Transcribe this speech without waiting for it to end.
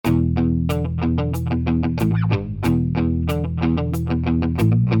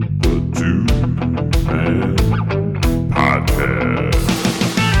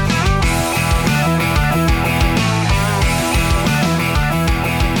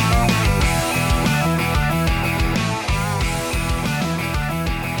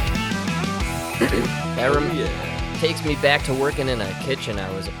That Yeah. takes me back to working in a kitchen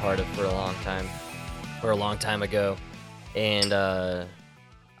I was a part of for a long time ago. And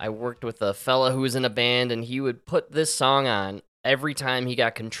I worked with a fella who was in a band, and he would put this song on every time he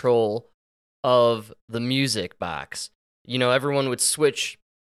got control of the music box. You know, everyone would switch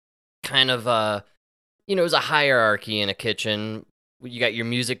kind of, it was a hierarchy in a kitchen. You got your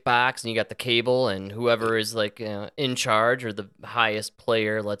music box, and you got the cable, and whoever is like in charge or the highest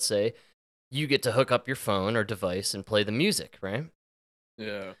player, let's say, you get to hook up your phone or device and play the music, right?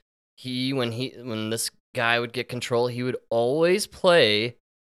 Yeah. When this guy would get control, he would always play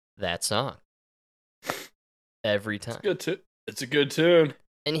that song every time. It's a good tune.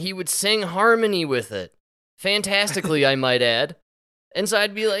 And he would sing harmony with it. Fantastically, I might add. And so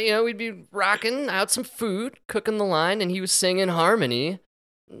I'd be like, we'd be rocking out some food, cooking the line, and he was singing harmony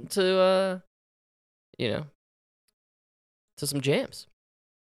to, to some jams.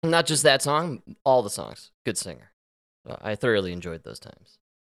 Not just that song, all the songs. Good singer. I thoroughly enjoyed those times.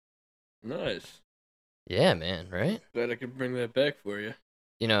 Nice. Yeah, man, right? Glad I could bring that back for you.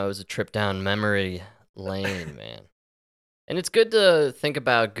 It was a trip down memory lane, man. And it's good to think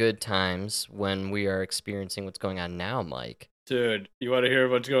about good times when we are experiencing what's going on now, Mike. Dude, you want to hear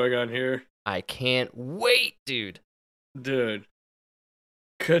what's going on here? I can't wait, dude. Dude.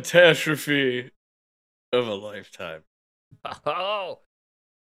 Catastrophe of a lifetime. Oh.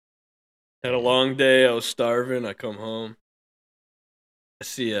 Had a long day. I was starving. I come home. I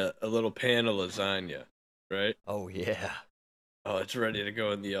see a little pan of lasagna, right? Oh, yeah. Oh, it's ready to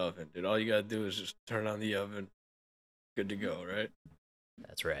go in the oven, dude. All you gotta do is just turn on the oven. Good to go, right?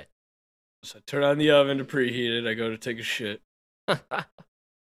 That's right. So I turn on the oven to preheat it. I go to take a shit. Of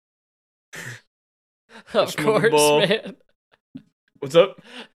course, man. What's up?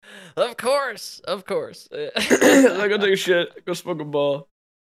 Of course. I go take a shit. Go smoke a ball.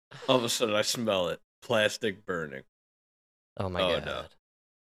 All of a sudden, I smell it. Plastic burning. Oh my god. No.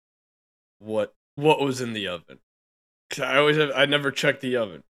 What was in the oven? 'Cause I never check the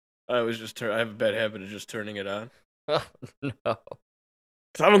oven. I have a bad habit of just turning it on. Oh, no.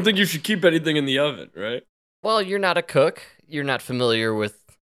 'Cause I don't think you should keep anything in the oven, right? Well, you're not a cook. You're not familiar with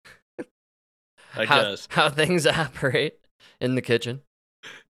I guess. How things operate in the kitchen.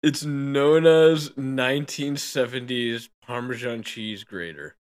 It's known as 1970s Parmesan cheese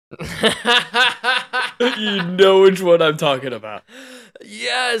grater. You know which one I'm talking about.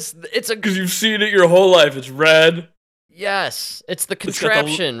 Yes, because you've seen it your whole life. It's red. Yes, it's the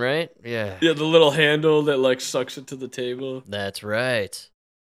contraption, right? Yeah. Yeah, the little handle that like sucks it to the table. That's right.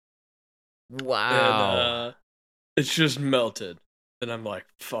 Wow. And it's just melted. And I'm like,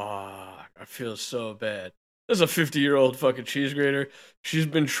 fuck, I feel so bad. There's a 50-year-old fucking cheese grater. She's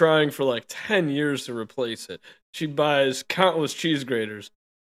been trying for like 10 years to replace it. She buys countless cheese graters.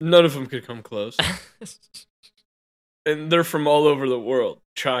 None of them could come close. And they're from all over the world.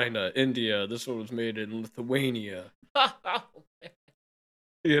 China, India. This one was made in Lithuania.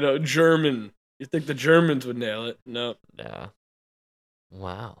 German. You think the Germans would nail it? No. Yeah.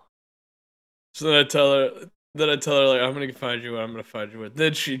 Wow. So then I tell her, like, I'm gonna find you one.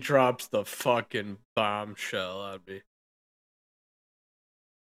 Then she drops the fucking bombshell on me.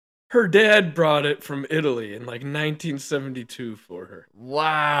 Her dad brought it from Italy in like 1972 for her.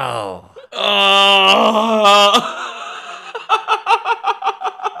 Wow.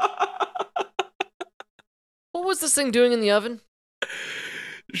 What was this thing doing in the oven?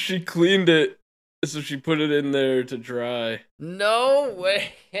 She cleaned it, so she put it in there to dry. No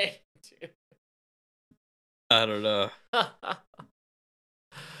way. Dude. I don't know.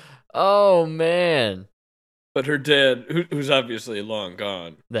 Oh, man. But her dad, who's obviously long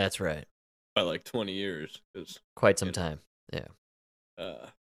gone. That's right. By like 20 years. Quite some time. Yeah. Yeah.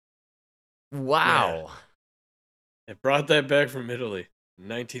 Wow. They brought that back from Italy in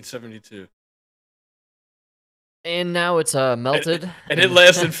 1972. And now it's melted. And it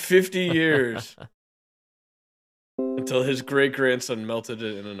lasted 50 years. Until his great-grandson melted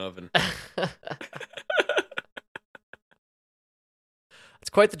it in an oven. It's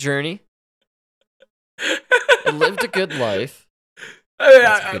quite the journey. It lived a good life.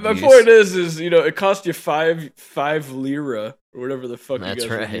 My point is, it cost you five lira or whatever the fuck That's you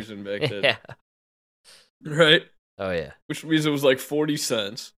guys right. were using back then. Yeah. Right? Oh, yeah. Which means it was like 40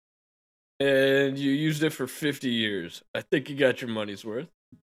 cents. And you used it for 50 years. I think you got your money's worth.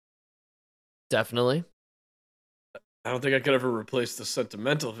 Definitely. I don't think I could ever replace the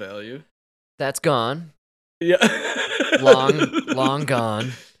sentimental value. That's gone. Yeah. Long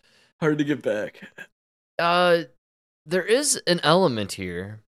gone. Hard to get back. There is an element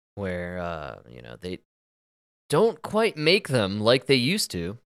here where, they don't quite make them like they used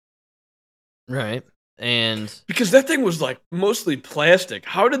to. Right. And Because that thing was like mostly plastic.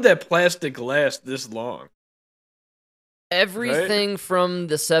 How did that plastic last this long? everything from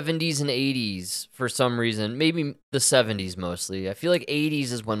the 70s and 80s, for some reason, maybe the 70s mostly. I feel like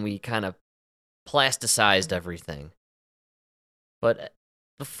 80s is when we kind of plasticized everything. But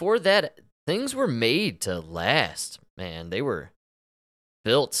before that, things were made to last, man. They were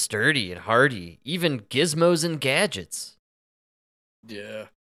built sturdy and hardy, even gizmos and gadgets. Yeah.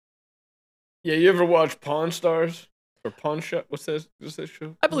 Yeah, you ever watch Pawn Stars? Or Pawn Shop? What's that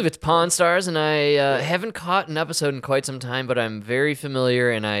show? I believe it's Pawn Stars, and I haven't caught an episode in quite some time, but I'm very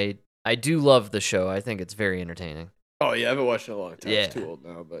familiar, and I do love the show. I think it's very entertaining. Oh, yeah, I haven't watched it in a long time. Yeah. It's too old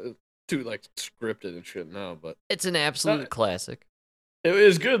now, but it's too, like, scripted and shit now, but... It's an absolute classic. It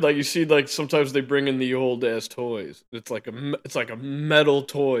is good. Like, you see, like, sometimes they bring in the old-ass toys. It's like a metal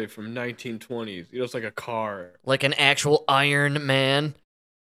toy from 1920s. You know, it's like a car. Like an actual Iron Man.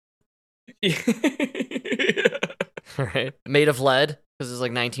 Yeah. Right? Made of lead, because it's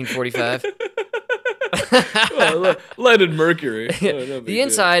like 1945. Well, lead and mercury. The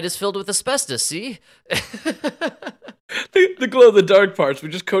inside is filled with asbestos, see? The glow-in-the-dark parts, we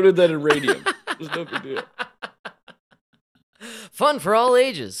just coated that in radium. There's no big deal. Fun for all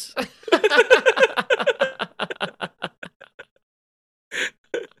ages.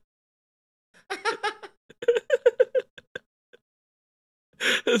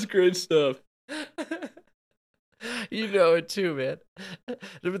 That's great stuff. You know it too, man.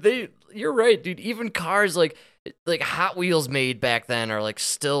 You're right, dude. Even cars like Hot Wheels made back then are like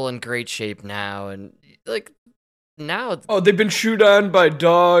still in great shape now, and like now. Oh, they've been chewed on by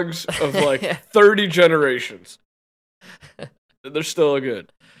dogs of like 30 generations. They're still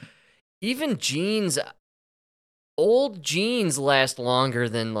good. Even jeans, old jeans last longer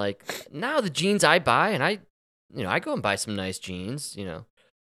than like now the jeans I buy, and I go and buy some nice jeans.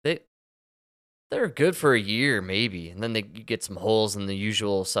 They're good for a year maybe, and then you get some holes in the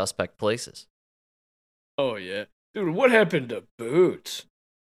usual suspect places. Oh yeah, dude. What happened to boots,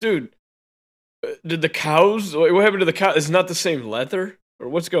 dude? Did the cows? What happened to the cow? Is it not the same leather, or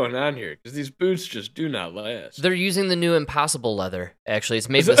what's going on here? Because these boots just do not last. They're using the new Impossible leather. Actually, it's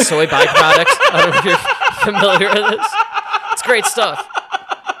made with soy byproduct. I don't know if you're familiar with this. It's great stuff.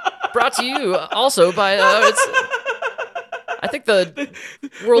 Brought to you also by I think the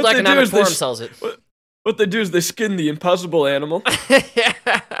World Economic Forum sells it. What they do is they skin the impossible animal. Yeah.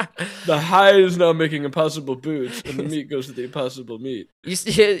 The hide is now making impossible boots, and the meat goes to the impossible meat.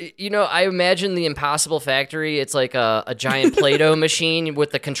 I imagine the Impossible Factory. It's like a giant Play-Doh machine with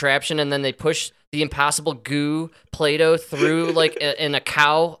the contraption, and then they push the impossible goo Play-Doh through like in a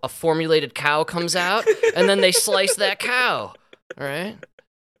cow. A formulated cow comes out, and then they slice that cow. All right,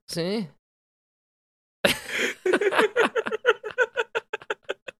 see.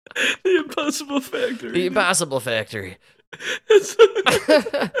 The Impossible Factory. The Impossible Factory. How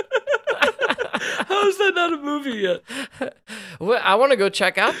is that not a movie yet? Well, I want to go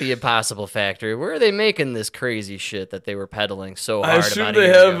check out the Impossible Factory. Where are they making this crazy shit that they were peddling so hard? I assume they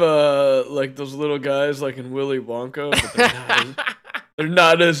have like those little guys like in Willy Wonka, but they're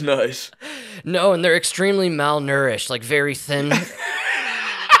not as nice. No, and they're extremely malnourished, like very thin,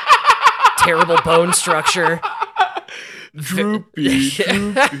 terrible bone structure. Droopy.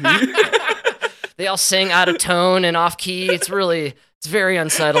 They all sing out of tone and off key. It's very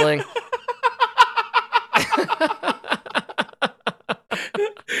unsettling.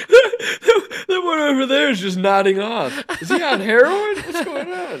 That one over there is just nodding off. Is he on heroin? What's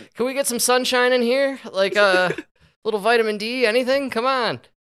going on? Can we get some sunshine in here? Like little vitamin D, anything? Come on.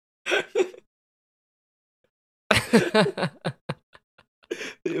 The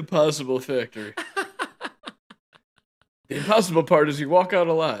Impossible Factory. The impossible part is you walk out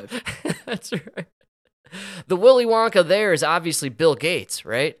alive. That's right. The Willy Wonka there is obviously Bill Gates,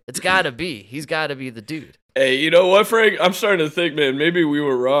 right? It's gotta be. He's gotta be the dude. Hey, you know what, Frank? I'm starting to think, man, maybe we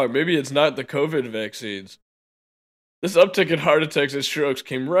were wrong. Maybe it's not the COVID vaccines. This uptick in heart attacks and strokes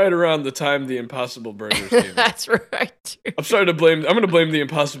came right around the time the Impossible Burgers came out. That's right, dude. I'm going to blame the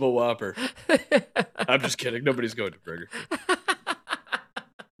Impossible Whopper. I'm just kidding. Nobody's going to Burger King.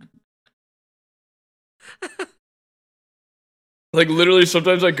 Like, literally,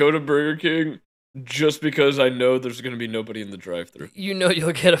 sometimes I go to Burger King just because I know there's going to be nobody in the drive-thru. You know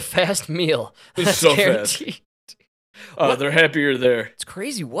you'll get a fast meal. It's so guaranteed. Fast. They're happier there. It's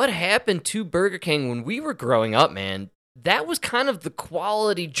crazy. What happened to Burger King when we were growing up, man? That was kind of the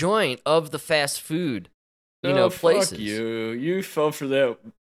quality joint of the fast food, places. Fuck you. You fell for that.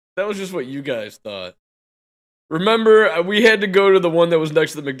 That was just what you guys thought. Remember, we had to go to the one that was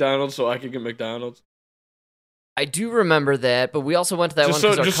next to the McDonald's so I could get McDonald's? I do remember that, but we also went to that Just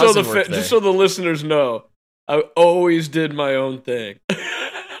one so because just our so cousin the worked there. just so the listeners know, I always did my own thing.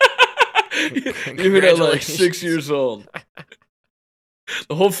 Even at like 6 years old.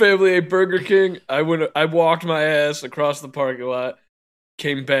 The whole family ate Burger King. I walked my ass across the parking lot,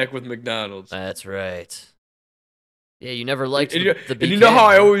 came back with McDonald's. That's right. Yeah, you never liked And the and BK. you know how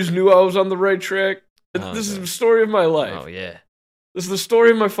I huh? always knew I was on the right track? Oh, This is God. the story of my life. Oh, yeah. This is the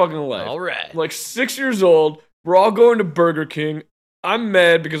story of my fucking life. All right. I'm like 6 years old. We're all going to Burger King. I'm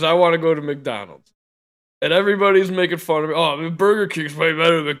mad because I want to go to McDonald's. And everybody's making fun of me. Oh, Burger King's way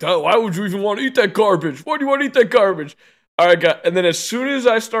better than McDonald's. Why would you even want to eat that garbage? Why do you want to eat that garbage? All right, guys. And then as soon as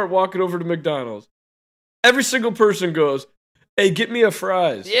I start walking over to McDonald's, every single person goes, "Hey, get me a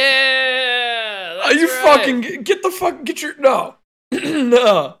fries." Yeah. Are you right. fucking get your no.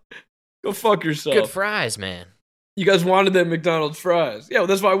 No. Go fuck yourself. Good fries, man. You guys wanted that McDonald's fries. Yeah, well,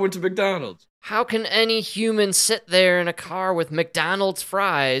 that's why I went to McDonald's. How can any human sit there in a car with McDonald's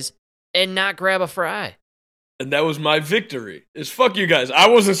fries and not grab a fry? And that was my victory. Is fuck you guys. I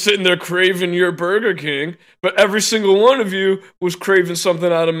wasn't sitting there craving your Burger King, but every single one of you was craving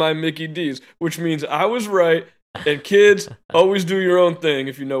something out of my Mickey D's, which means I was right. And kids, always do your own thing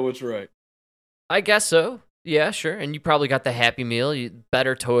if you know what's right. I guess so. Yeah, sure. And you probably got the Happy Meal,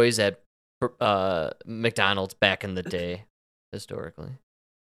 better toys at McDonald's back in the day, historically.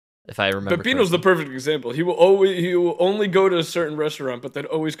 If I remember. But Pino's the perfect example. He will only go to a certain restaurant, but then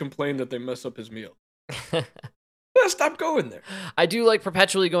always complain that they mess up his meal. Yeah, stop going there. I do like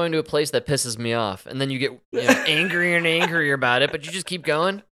perpetually going to a place that pisses me off, and then you get angrier and angrier about it, but you just keep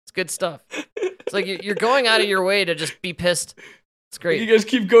going. It's good stuff. It's like you're going out of your way to just be pissed. It's great. You guys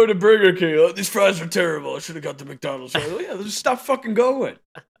keep going to Burger King. Oh, these fries are terrible. I should have got the McDonald's fries. Yeah, just stop fucking going.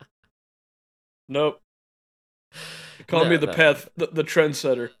 Nope. Call me the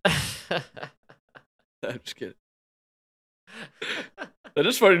trendsetter. I'm just kidding. That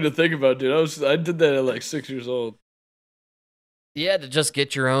is funny to think about, dude. I did that at like 6 years old. Yeah, to just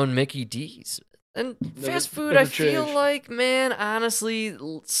get your own Mickey D's. And fast food, never I feel changed. like, man, honestly,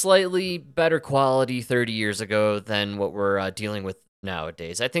 slightly better quality 30 years ago than what we're dealing with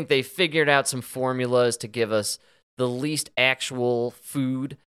nowadays. I think they figured out some formulas to give us the least actual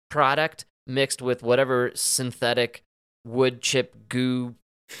food product mixed with whatever synthetic wood chip goo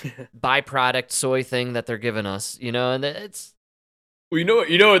byproduct soy thing that they're giving us, and it's... Well, you know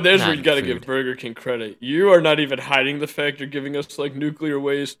what? There's Not where you got to food. give Burger King credit. You are not even hiding the fact you're giving us like nuclear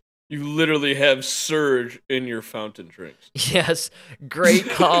waste. You literally have surge in your fountain drinks. Yes, great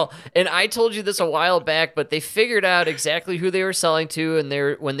call. And I told you this a while back, but they figured out exactly who they were selling to, and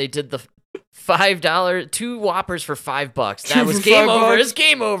when they did the $5 2 Whoppers for $5, that was game over. It's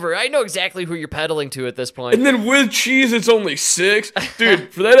game over. I know exactly who you're peddling to at this point. And then with cheese, it's only $6.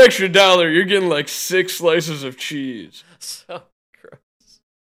 Dude, for that extra $1, you're getting like 6 slices of cheese. So gross.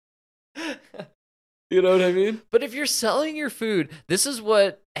 You know what I mean? But if you're selling your food, this is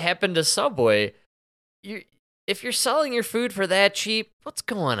what happened to Subway. If you're selling your food for that cheap, what's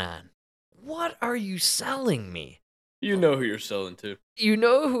going on? What are you selling me? You know who you're selling to. You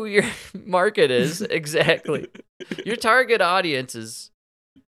know who your market is, exactly. Your target audience is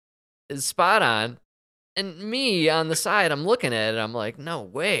spot on. And me on the side, I'm looking at it, I'm like, no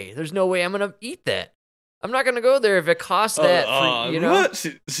way. There's no way I'm going to eat that. I'm not going to go there if it costs that for, What?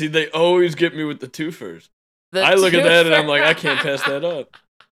 See, they always get me with the twofers. I look at that and I'm like, I can't pass that up.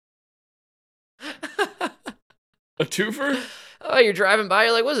 A twofer? Oh, you're driving by,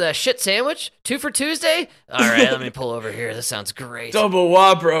 you're like, what is that, shit sandwich? 2 for Tuesday? All right, let me pull over here. This sounds great. Double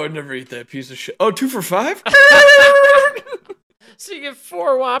Whopper. I would never eat that piece of shit. Oh, 2 for $5? So you get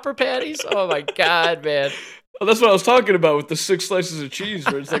 4 Whopper patties? Oh my God, man. Well, that's what I was talking about with the 6 slices of cheese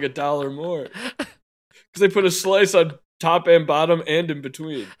where it's like $1 more. Because they put a slice on top and bottom and in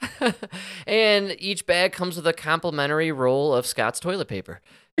between. And each bag comes with a complimentary roll of Scott's toilet paper.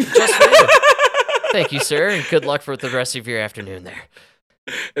 Just for you. Thank you, sir, and good luck for the rest of your afternoon there.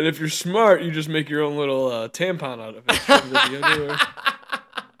 And if you're smart, you just make your own little tampon out of it. From the underwear.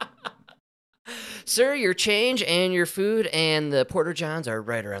 Sir, your change and your food and the Porter Johns are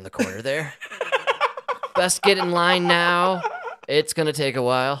right around the corner there. Best get in line now. It's going to take a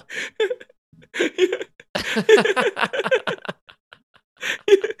while.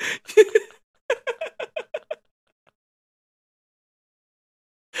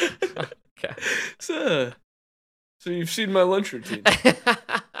 Okay. So you've seen my lunch routine.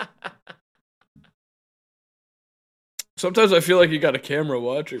 Sometimes I feel like you got a camera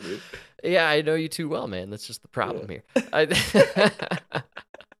watching me. Yeah, I know you too well, man. That's just the problem here.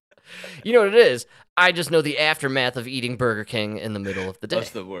 You know what it is? I just know the aftermath of eating Burger King in the middle of the day. That's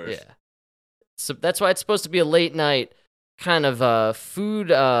the worst. Yeah. So that's why it's supposed to be a late night kind of food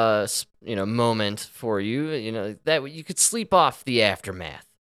moment for you. You know, that you could sleep off the aftermath.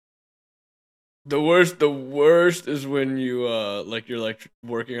 The worst is when you you're like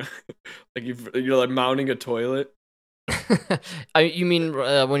working on like you're like mounting a toilet. You mean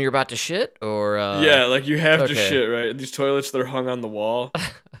when you're about to shit, or Yeah, like you have to okay. shit, right? These toilets, they're hung on the wall.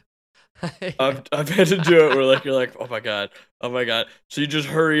 I've had to do it where like you're like, oh my god. So you just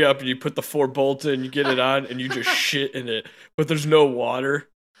hurry up and you put the 4 bolts in, you get it on, and you just shit in it, but there's no water.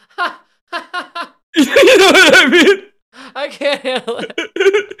 You know what I mean? I can't handle it.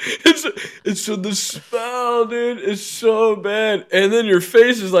 It's so the smell, dude, is so bad, and then your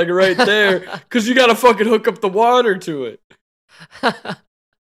face is like right there because you gotta fucking hook up the water to it.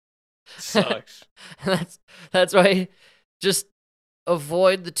 Sucks. That's why. Just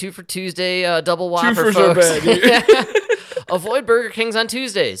avoid the 2 for Tuesday double Whopper, Twofers folks. are bad. Avoid Burger Kings on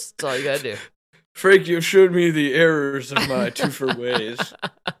Tuesdays. That's all you gotta do. Frank, you've showed me the errors of my 2 for ways.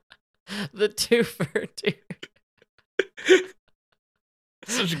 The 2 for 2.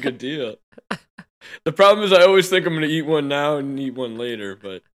 Such a good deal. The problem is I always think I'm going to eat one now and eat one later,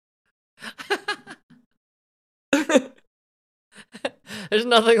 but... There's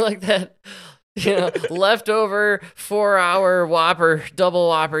nothing like that. You know, leftover 4-hour Whopper, double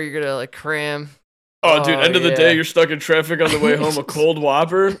Whopper, you're going to like cram. Oh, dude, end of the day, you're stuck in traffic on the way home, a cold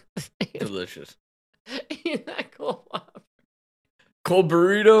Whopper. Delicious. Eat that cold Whopper. Cold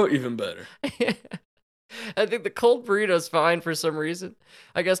burrito, even better. I think the cold burrito's fine for some reason.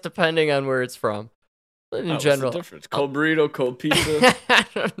 I guess depending on where it's from. But in general, what's the difference? Cold burrito, cold pizza. I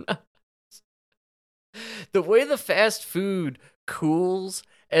don't know. The way the fast food cools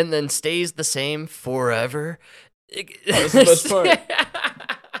and then stays the same forever. That's the best part.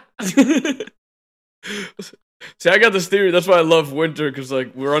 See, I got this theory. That's why I love winter, because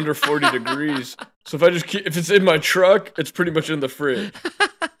like we're under 40 degrees. So if I just if it's in my truck, it's pretty much in the fridge.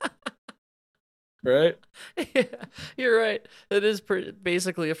 Right? Yeah, you're right. It is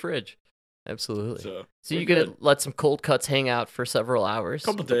basically a fridge. Absolutely. So you could let some cold cuts hang out for several hours.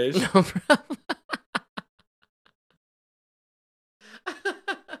 Couple days. No problem.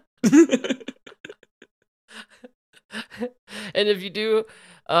 And if you do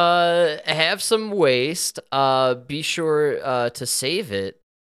have some waste, be sure to save it,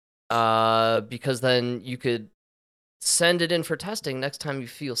 because then you could send it in for testing next time you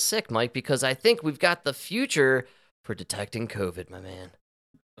feel sick, Mike, because I think we've got the future for detecting COVID, my man.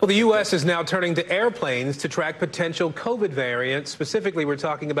 Well, the U.S. is now turning to airplanes to track potential COVID variants. Specifically, we're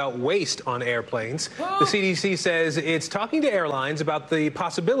talking about waste on airplanes. The CDC says it's talking to airlines about the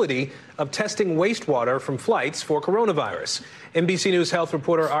possibility of testing wastewater from flights for coronavirus. NBC News health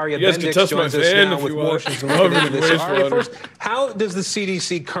reporter Arya Bendix joins us now with more. She's looking into this. Arya, first, how does the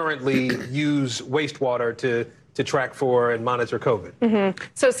CDC currently use wastewater to track for and monitor COVID?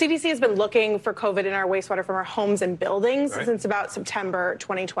 So CDC has been looking for COVID in our wastewater from our homes and buildings since about September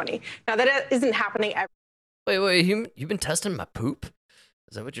 2020. Now, that isn't happening every... Wait, you've been testing my poop?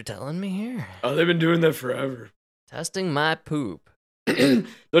 Is that what you're telling me here? Oh, they've been doing that forever. Testing my poop. Don't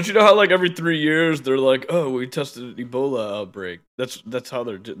you know how like every 3 years they're like, oh, we tested an Ebola outbreak? That's how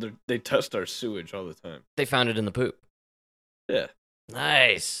they test our sewage all the time. They found it in the poop. Yeah.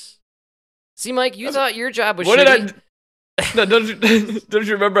 Nice. See, Mike, you thought your job was what shitty. No, don't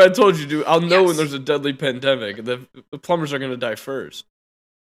you remember I told you, dude? I'll know when there's a deadly pandemic. The plumbers are going to die first.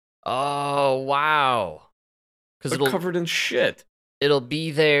 Oh, wow. Because they're covered in shit. It'll be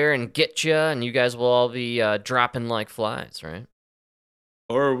there and get you, and you guys will all be dropping like flies, right?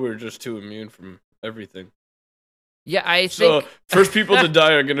 Or we're just too immune from everything. Yeah, I think... So, first people to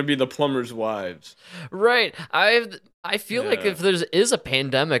die are going to be the plumbers' wives. Right. I feel like if there is a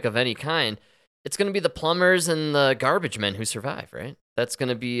pandemic of any kind, it's going to be the plumbers and the garbage men who survive, right? That's going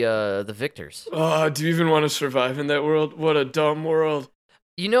to be the victors. Oh, do you even want to survive in that world? What a dumb world.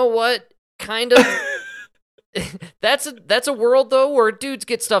 You know what? Kind of. That's a world, though, where dudes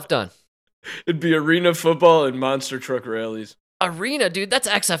get stuff done. It'd be arena football and monster truck rallies. Arena, dude? That's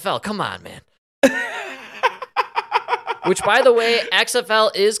XFL. Come on, man. Which, by the way,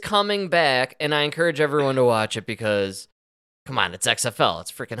 XFL is coming back, and I encourage everyone to watch it because, come on, it's XFL.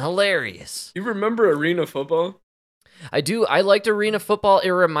 It's freaking hilarious. You remember arena football? I do. I liked arena football.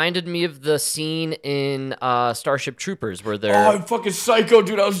 It reminded me of the scene in Starship Troopers where they're... Oh, I'm fucking psycho,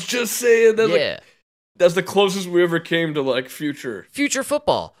 dude. I was just saying that. Yeah. That's the closest we ever came to, like, future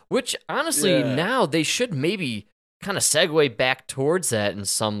football, which, honestly, now they should maybe kind of segue back towards that in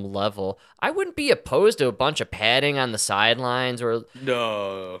some level. I wouldn't be opposed to a bunch of padding on the sidelines or...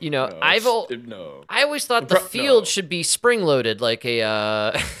 No. You know, no, I always thought the field should be spring-loaded like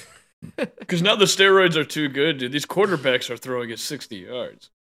a... Because now the steroids are too good, dude. These quarterbacks are throwing at 60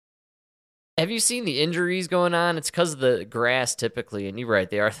 yards. Have you seen the injuries going on? It's because of the grass typically, and you're right,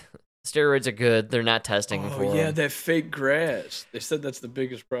 they are. Steroids are good. They're not testing for Oh, yeah, them. that fake grass. They said that's the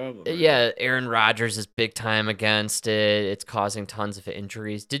biggest problem. Right? Yeah, Aaron Rodgers is big time against it. It's causing tons of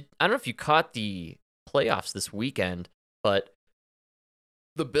injuries. I don't know if you caught the playoffs this weekend, but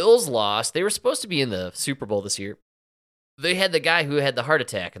the Bills lost. They were supposed to be in the Super Bowl this year. They had the guy who had the heart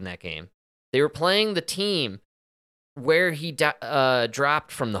attack in that game. They were playing the team where he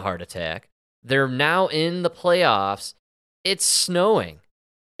dropped from the heart attack. They're now in the playoffs. It's snowing.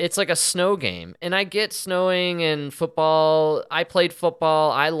 It's like a snow game. And I get snowing and football. I played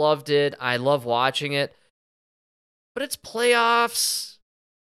football. I loved it. I love watching it. But it's playoffs.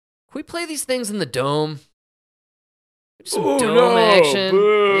 Can we play these things in the dome? Some dome action.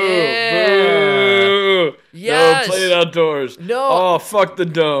 Boo, Yeah. boo. Yes. No, play it outdoors. No. Oh, fuck the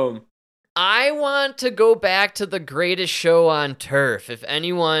dome. I want to go back to the greatest show on turf. If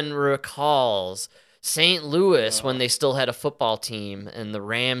anyone recalls, St. Louis, when they still had a football team and the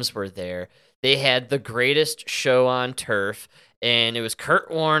Rams were there, they had the greatest show on turf, and it was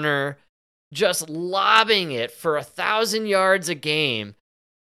Kurt Warner just lobbing it for 1,000 yards a game.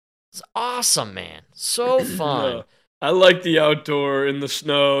 It's awesome, man. So fun. No, I like the outdoor, in the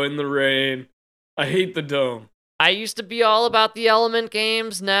snow, in the rain. I hate the dome. I used to be all about the element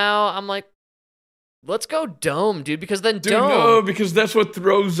games. Now I'm like, let's go dome, dude, because then Dude, dome. no, because that's what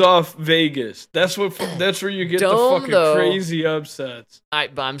throws off Vegas. That's where you get Dome, the fucking though, crazy upsets.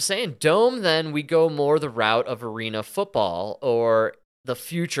 But I'm saying dome, then we go more the route of arena football or the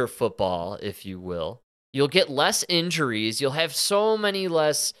future football, if you will. You'll get less injuries. You'll have so many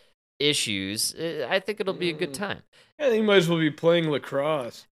less issues. I think it'll be a good time. I think you might as well be playing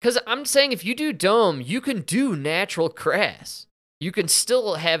lacrosse. Because I'm saying if you do dome, you can do natural grass. You can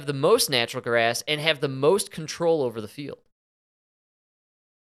still have the most natural grass and have the most control over the field.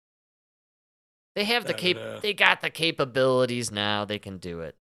 They have they got the capabilities now. They can do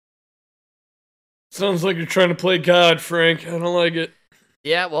it. Sounds like you're trying to play God, Frank. I don't like it.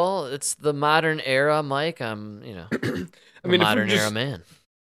 Yeah, well, it's the modern era, Mike. I'm, I mean, modern if we era just man.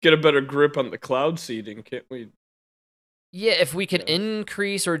 get a better grip on the cloud seeding, can't we? Yeah, if we can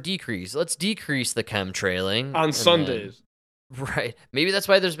increase or decrease, let's decrease the chemtrailing On Sundays. Right. Maybe that's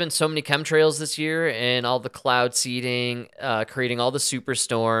why there's been so many chemtrails this year and all the cloud seeding, creating all the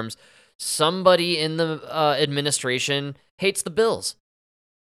superstorms. Somebody in the administration hates the Bills.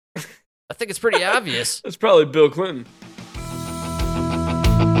 I think it's pretty obvious. That's probably Bill Clinton.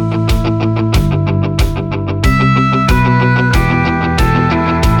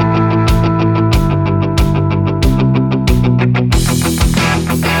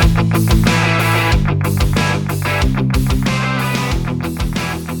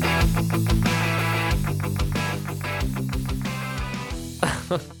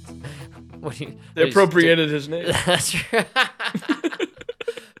 They appropriated his name. That's right.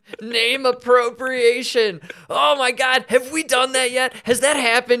 Name appropriation. Oh my God, have we done that yet? Has that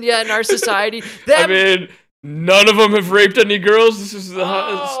happened yet in our society? I mean, none of them have raped any girls. This is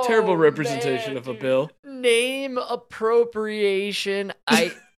a terrible representation of a bill. Name appropriation.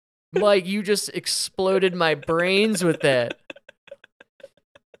 Mike, you just exploded my brains with that.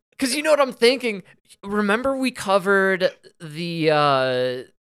 Because you know what I'm thinking? Remember we covered the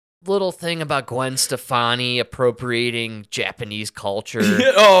little thing about Gwen Stefani appropriating Japanese culture.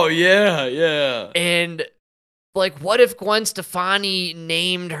 Oh, yeah. And, like, what if Gwen Stefani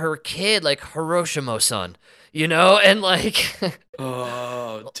named her kid, like, Hiroshima-san? You know? And, like...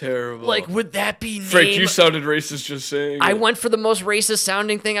 oh, terrible. Like, would that be named... Frank, you sounded racist just saying I it. went for the most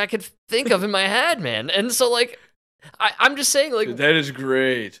racist-sounding thing I could think of in my head, man. And so, like, I'm just saying, like... Dude, that is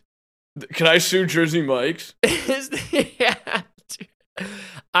great. Can I sue Jersey Mike's? Yeah, dude.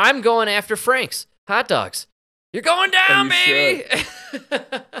 I'm going after Frank's hot dogs. You're going down, baby.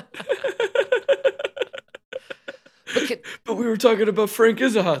 But we were talking about Frank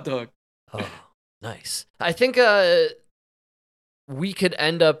is a hot dog. Oh, nice. I think we could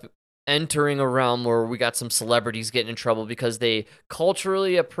end up entering a realm where we got some celebrities getting in trouble because they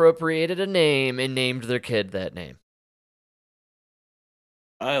culturally appropriated a name and named their kid that name.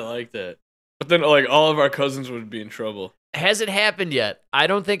 I like that. But then, like, all of our cousins would be in trouble. Has it happened yet? I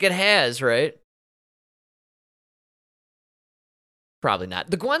don't think it has, right? Probably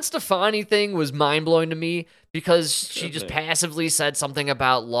not. The Gwen Stefani thing was mind-blowing to me because she just passively said something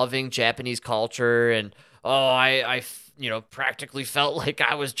about loving Japanese culture and, I practically felt like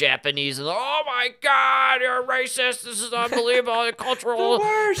I was Japanese and, oh my God, you're racist. This is unbelievable. Cultural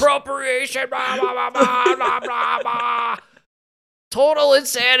appropriation, blah, blah, blah, blah, blah, blah, blah. Total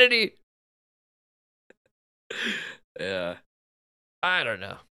insanity. Yeah. I don't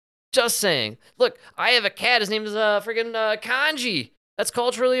know. Just saying. Look, I have a cat. His name is freaking Kanji. That's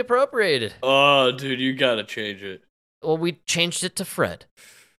culturally appropriated. Oh, dude, you gotta change it. Well, we changed it to Fred.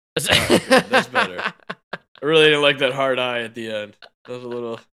 That's better. I really didn't like that hard eye at the end. That was a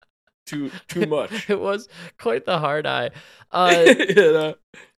little too much. It was quite the hard eye.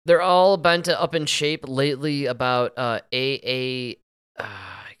 They're all bent up in shape lately about I get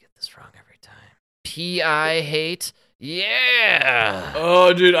this wrong every time. P.I. hate. Yeah.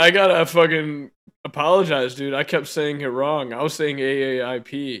 Oh, dude, I gotta fucking apologize, dude. I kept saying it wrong. I was saying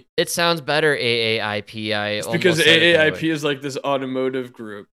AAIP. It sounds better, AAIP. It's because AAIP is like this automotive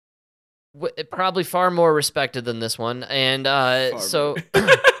group. Probably far more respected than this one. And so...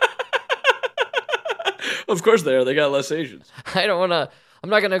 Of course they are. They got less Asians. I'm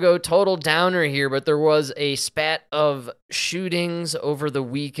not going to go total downer here, but there was a spat of shootings over the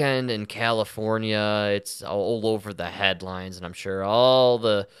weekend in California. It's all over the headlines, and I'm sure all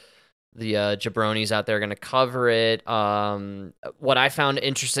the jabronis out there are going to cover it. What I found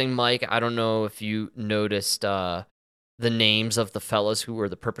interesting, Mike, I don't know if you noticed the names of the fellas who were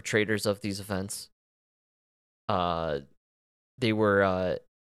the perpetrators of these events. They were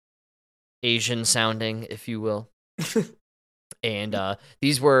Asian sounding, if you will. And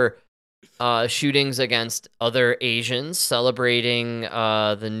these were shootings against other Asians celebrating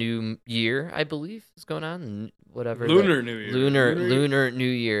the new year, I believe, is going on. Whatever. Lunar New Year. Lunar New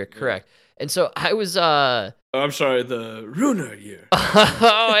Year, correct. And so I was... I'm sorry, the Lunar Year.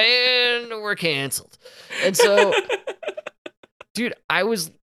 Oh, and we're canceled. And so, dude, I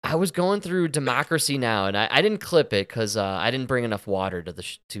was going through Democracy Now, and I didn't clip it because I didn't bring enough water to the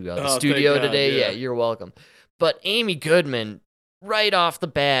studio today. Yeah, you're welcome. But Amy Goodman, right off the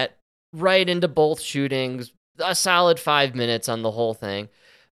bat, right into both shootings, a solid 5 minutes on the whole thing.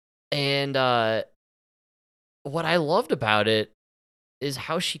 And what I loved about it is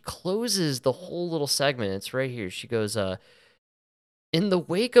how she closes the whole little segment. It's right here. She goes, in the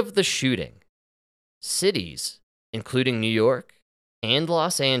wake of the shooting, cities, including New York and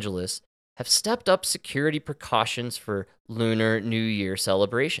Los Angeles, have stepped up security precautions for Lunar New Year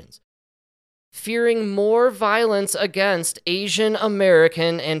celebrations, fearing more violence against Asian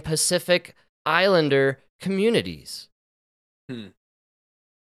American and Pacific Islander communities.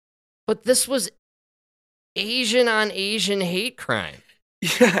 But this was Asian on Asian hate crime.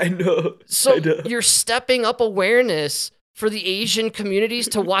 Yeah, I know. So you're stepping up awareness for the Asian communities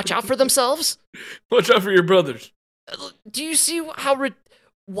to watch out for themselves? Watch out for your brothers. Do you see how...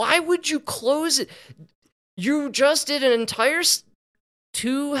 why would you close it? You just did an entire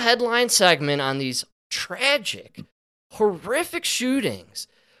 2 headline segment on these tragic, horrific shootings,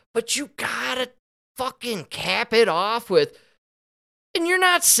 but you gotta fucking cap it off with... And you're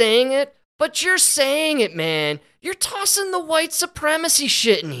not saying it, but you're saying it, man. You're tossing the white supremacy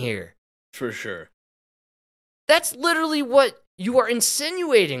shit in here. For sure. That's literally what you are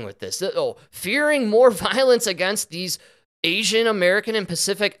insinuating with this. Oh, fearing more violence against these Asian American and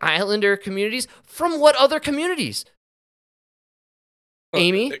Pacific Islander communities from what other communities?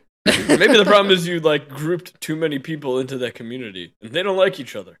 Amy? Maybe the problem is you grouped too many people into that community and they don't like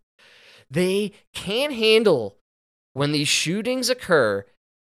each other. They can't handle when these shootings occur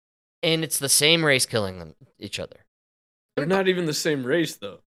and it's the same race killing each other. They're not even the same race,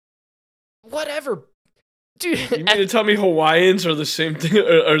 though. Whatever. Dude, you mean to tell me Hawaiians are the same thing?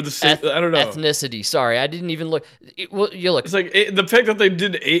 Or the same? I don't know. Ethnicity. Sorry, I didn't even look. You look. It's like the fact that they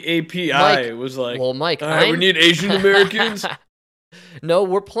did AAPI Mike, was like. Well, Mike, we need Asian Americans. No,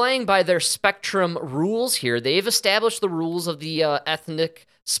 we're playing by their spectrum rules here. They've established the rules of the ethnic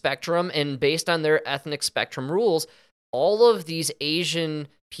spectrum, and based on their ethnic spectrum rules, all of these Asian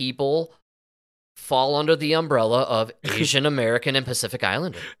people fall under the umbrella of Asian American and Pacific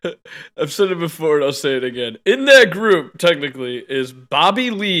Islander. I've said it before and I'll say it again. In that group, technically, is Bobby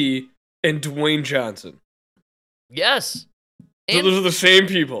Lee and Dwayne Johnson. Yes. So those are the same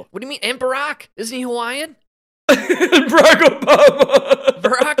people. What do you mean? And Barack? Isn't he Hawaiian? Barack Obama.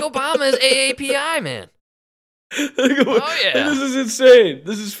 Barack Obama is AAPI, man. Oh, yeah. This is insane.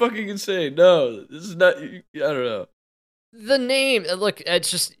 This is fucking insane. No, this is not... I don't know. The name, look, it's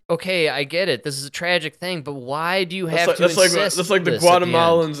just, okay, I get it. This is a tragic thing, but why do you have to insist That's like the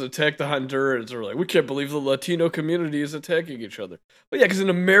Guatemalans attack the Hondurans. They're like, we can't believe the Latino community is attacking each other. Well, yeah, because in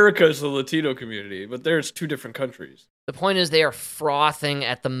America it's the Latino community, but there's 2 different countries. The point is they are frothing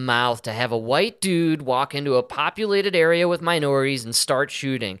at the mouth to have a white dude walk into a populated area with minorities and start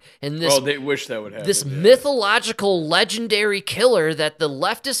shooting. And this, they wish that would happen. This mythological, legendary killer that the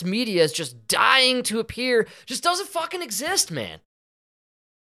leftist media is just dying to appear just doesn't fucking exist, man.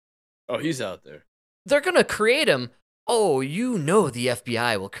 Oh, he's out there. They're going to create him. Oh, the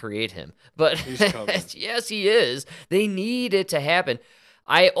FBI will create him. But He's coming. yes, he is. They need it to happen.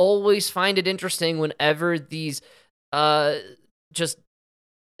 I always find it interesting whenever these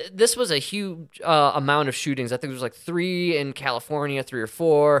this was a huge amount of shootings. I think there was like 3 in California, 3 or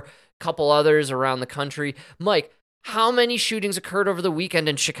 4, a couple others around the country. Mike, how many shootings occurred over the weekend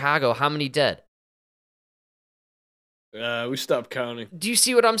in Chicago? How many dead? We stopped counting. Do you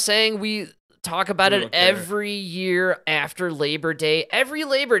see what I'm saying? We talk about it every year after Labor Day. Every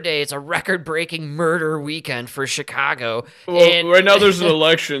Labor Day, it's a record-breaking murder weekend for Chicago. Well, right now there's an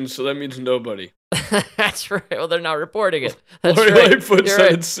election, so that means nobody. That's right. Well, they're not reporting it. That's Lori right. Lightfoot You're said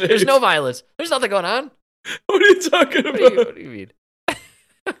right. it's safe. There's no violence. There's nothing going on. What are you talking about? What do you mean?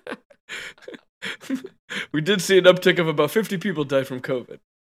 We did see an uptick of about 50 people died from COVID.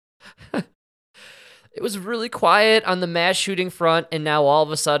 It was really quiet on the mass shooting front, and now all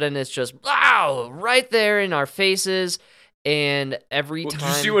of a sudden it's just, wow, right there in our faces. And every time... Did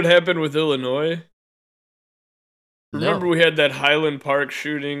you see what happened with Illinois? Remember we had that Highland Park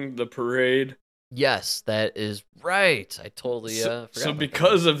shooting, the parade? Yes, that is right. I totally forgot. So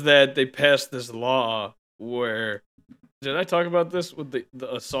because of that, they passed this law where... Did I talk about this with the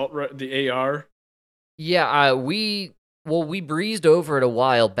assault, the AR? Yeah, we breezed over it a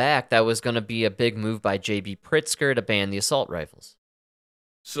while back. That was going to be a big move by J.B. Pritzker to ban the assault rifles.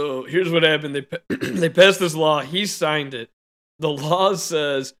 So here's what happened. They passed this law. He signed it. The law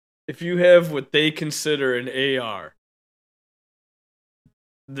says if you have what they consider an AR,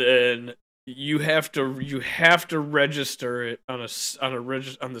 then you have to register it on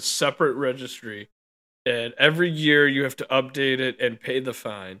the separate registry, and every year you have to update it and pay the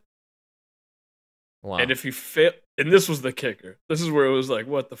fine. Wow. And if you fail, and this was the kicker. This is where it was like,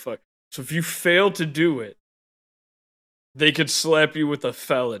 what the fuck? So if you fail to do it, they could slap you with a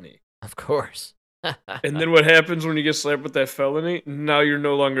felony. Of course. And then what happens when you get slapped with that felony? Now you're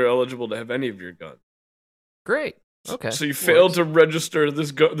no longer eligible to have any of your guns. Great. Okay. So you failed to register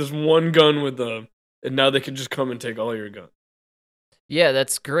this one gun with them, and now they can just come and take all your guns. Yeah,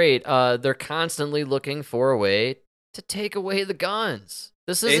 that's great. They're constantly looking for a way to take away the guns.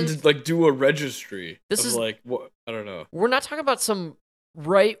 This isn't, and to, like, do a registry. This is like, what? I don't know. We're not talking about some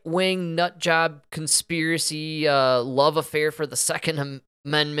right-wing nutjob conspiracy love affair for the Second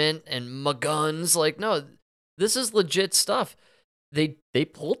Amendment and my guns. Like, no, this is legit stuff. They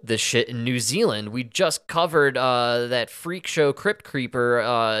pulled this shit in New Zealand. We just covered that freak show crypt creeper,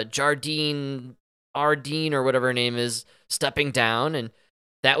 Ardeen or whatever her name is, stepping down, and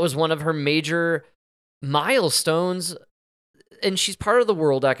that was one of her major milestones. And she's part of the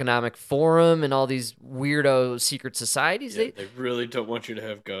World Economic Forum and all these weirdo secret societies. Yeah, they really don't want you to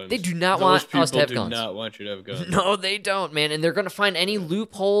have guns. They do not want us to have guns. Those people do not want you to have guns. No, they don't, man. And they're going to find any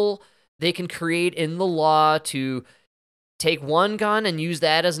loophole they can create in the law to take one gun and use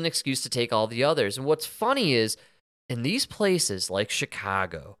that as an excuse to take all the others. And what's funny is, in these places like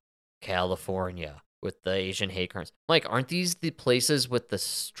Chicago, California, with the Asian hate crimes, Mike, aren't these the places with the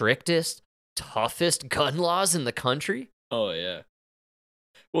strictest, toughest gun laws in the country? Oh yeah.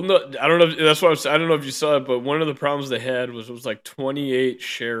 Well, no, I don't know. That's what I don't know if you saw it, but one of the problems they had was it was like 28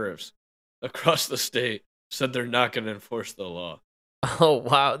 sheriffs across the state said they're not going to enforce the law. Oh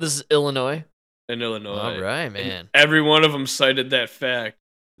wow, this is Illinois. In Illinois. All right, man. And every one of them cited that fact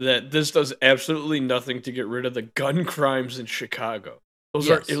that this does absolutely nothing to get rid of the gun crimes in Chicago. Those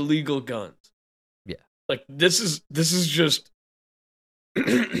are illegal guns. Yeah. Like this is just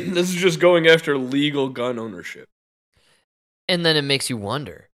this is just going after legal gun ownership. And then it makes you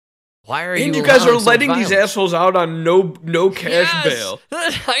wonder, why are you guys are letting these assholes out on no cash bail?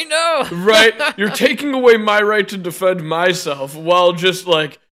 I know. Right? You're taking away my right to defend myself while just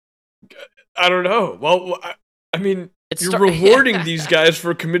like, I don't know. Well, I mean, you're rewarding these guys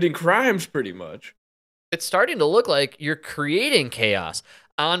for committing crimes pretty much. It's starting to look like you're creating chaos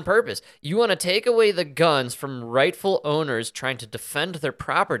on purpose. You want to take away the guns from rightful owners trying to defend their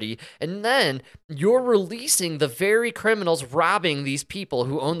property, and then you're releasing the very criminals robbing these people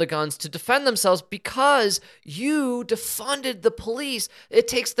who own the guns to defend themselves because you defunded the police. It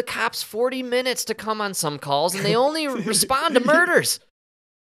takes the cops 40 minutes to come on some calls, and they only respond to murders.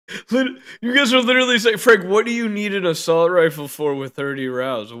 You guys are literally saying, Frank, what do you need an assault rifle for with 30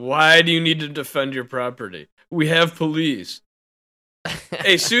 rounds? Why do you need to defend your property? We have police.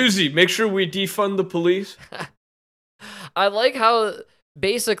 Hey, Susie, make sure we defund the police. I like how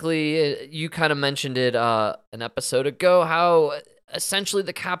basically you kind of mentioned it an episode ago, how essentially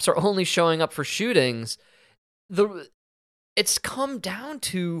the cops are only showing up for shootings. It's come down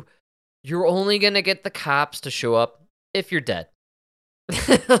to you're only going to get the cops to show up if you're dead.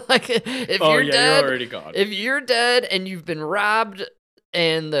 Like, if Oh you're yeah, dead, you're already gone. if you're dead and you've been robbed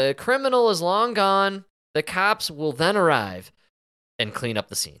and the criminal is long gone, the cops will then arrive and clean up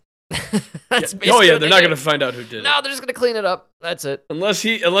the scene. That's basically Oh yeah, what they're they not do. gonna find out who did it. No, they're just gonna clean it up. That's it. Unless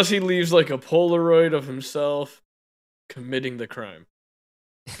he leaves like a Polaroid of himself committing the crime.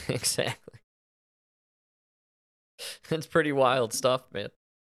 Exactly. It's pretty wild stuff, man.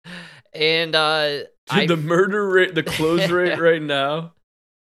 And Dude, the murder rate, the close rate right now.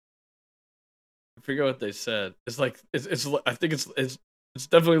 I forget what they said. It's like it's I think it's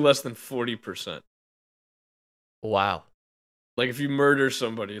definitely less than 40%. wow. Like if you murder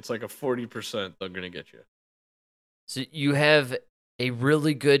somebody, it's like a 40% they're gonna get you. So you have a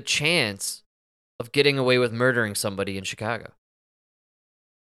really good chance of getting away with murdering somebody in Chicago.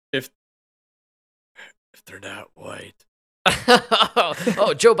 If they're not white.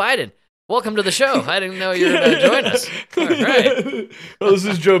 Oh, Joe Biden. Welcome to the show. I didn't know you were going to join us. All right. Well, this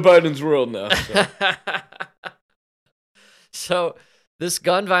is Joe Biden's world now. So. So this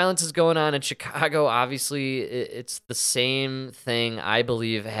gun violence is going on in Chicago. Obviously, it's the same thing, I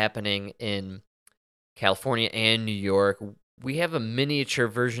believe, happening in California and New York. We have a miniature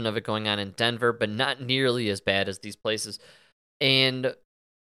version of it going on in Denver, but not nearly as bad as these places. And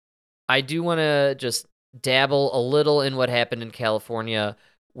I do want to just dabble a little in what happened in California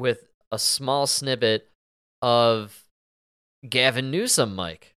with a small snippet of Gavin Newsom,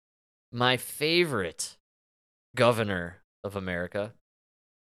 Mike, my favorite governor of America.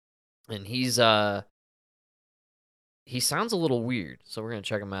 And he sounds a little weird, so we're going to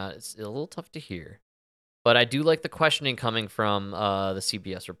check him out. It's a little tough to hear. But I do like the questioning coming from the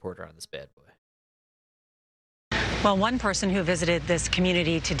CBS reporter on this bad boy. Well, one person who visited this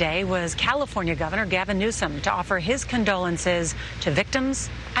community today was California Governor Gavin Newsom to offer his condolences to victims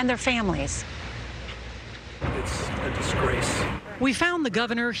and their families. It's a disgrace. We found the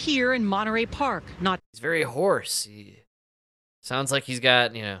governor here in Monterey Park. He's very hoarse. He sounds like he's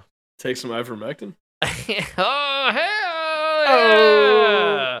got, Take some ivermectin. Oh, hell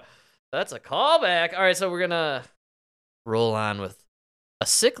yeah! That's a callback. All right, so we're going to roll on with a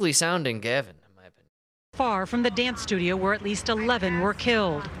sickly sounding Gavin. Far from the dance studio where at least 11 were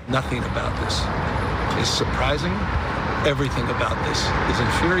killed. Nothing about this is surprising. Everything about this is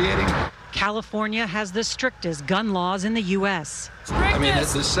infuriating. California has the strictest gun laws in the U.S. I mean, the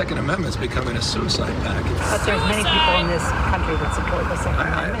Second Amendment's becoming a suicide package. But there's many people in this country that support the Second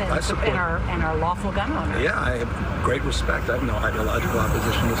Amendment I support and are lawful gun owners. Yeah, I have great respect. I have no ideological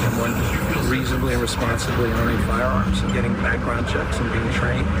opposition to someone reasonably and responsibly owning firearms and getting background checks and being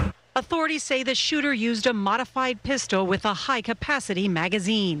trained. Authorities say the shooter used a modified pistol with a high-capacity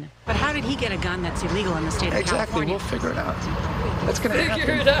magazine. But how did he get a gun that's illegal in the state of California? Exactly, we'll figure it out. That's going to happen.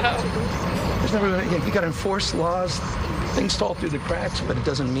 Figure it out. There's never, you got to enforce laws. Things fall through the cracks, but it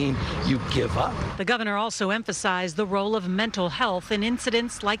doesn't mean you give up. The governor also emphasized the role of mental health in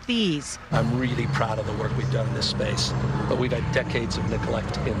incidents like these. I'm really proud of the work we've done in this space, but we've had decades of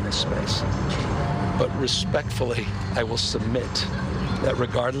neglect in this space. But respectfully, I will submit that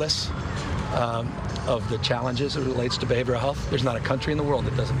regardless of the challenges as it relates to behavioral health, there's not a country in the world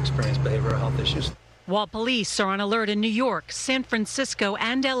that doesn't experience behavioral health issues. While police are on alert in New York, San Francisco,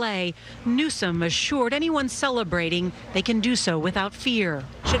 and L.A., Newsom assured anyone celebrating they can do so without fear.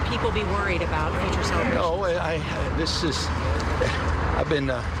 Should people be worried about future celebrations? No,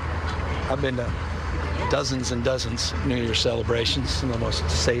 I've been to dozens and dozens of New Year's celebrations, some of the most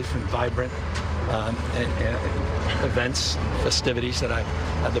safe and vibrant events, festivities that I've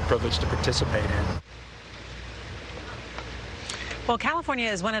had the privilege to participate in. Well, California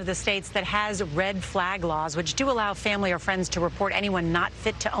is one of the states that has red flag laws, which do allow family or friends to report anyone not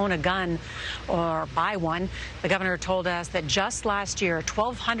fit to own a gun or buy one. The governor told us that just last year,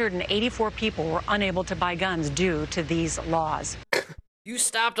 1,284 people were unable to buy guns due to these laws. You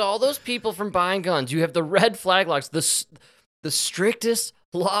stopped all those people from buying guns. You have the red flag laws, the strictest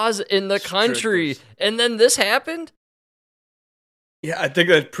laws in the country. And then this happened? Yeah, I think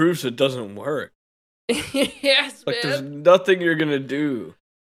that proves it doesn't work. Yes, Like, man. there's nothing you're gonna do.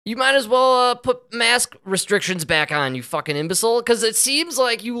 You might as well put mask restrictions back on, you fucking imbecile, because it seems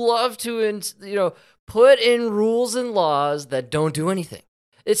like you love to, put in rules and laws that don't do anything.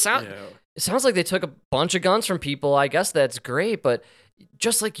 It sounds like they took a bunch of guns from people. I guess that's great, but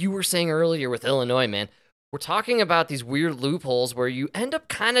just like you were saying earlier with Illinois, man, we're talking about these weird loopholes where you end up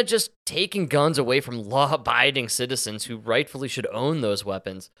kind of just taking guns away from law-abiding citizens who rightfully should own those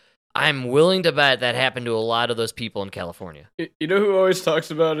weapons. I'm willing to bet that happened to a lot of those people in California. You know who always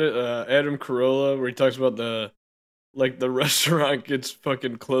talks about it? Adam Carolla, where he talks about the like the restaurant gets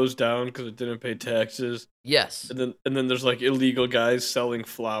fucking closed down because it didn't pay taxes, Yes. and then there's like illegal guys selling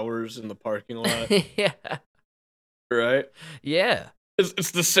flowers in the parking lot, Yeah. right? Yeah.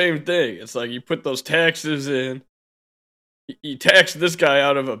 It's the same thing. It's like you put those taxes in, you tax this guy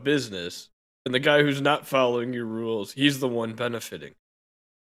out of a business, and the guy who's not following your rules, he's the one benefiting,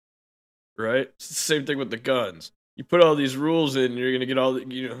 right? It's the same thing with the guns. You put all these rules in, you're gonna get all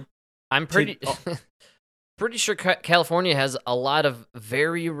the, I'm pretty pretty sure California has a lot of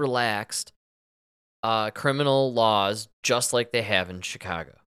very relaxed criminal laws, just like they have in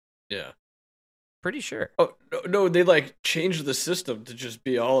Chicago. yeah. Pretty sure. Oh no, they like changed the system to just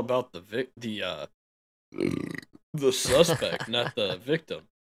be all about the suspect, not the victim.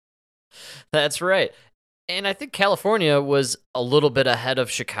 That's right. And I think California was a little bit ahead of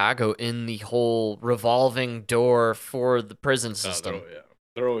Chicago in the whole revolving door for the prison system.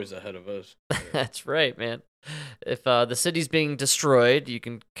 They're always ahead of us. That's right, man. If the city's being destroyed, you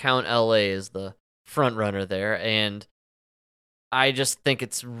can count LA as the front runner there. And I just think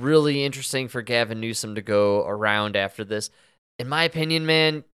it's really interesting for Gavin Newsom to go around after this. In my opinion,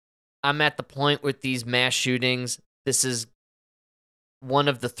 man, I'm at the point with these mass shootings. This is one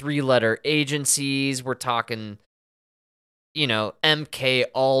of the 3-letter agencies. We're talking, MK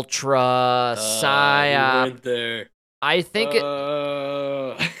Ultra, PSYOP. We went there. I think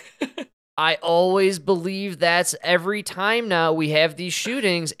I always believe that's every time now we have these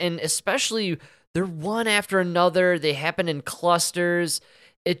shootings, and especially they're one after another. They happen in clusters.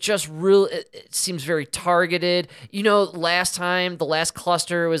 It just it seems very targeted. Last time, the last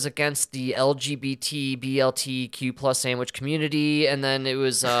cluster was against the LGBT, BLTQ plus sandwich community, and then it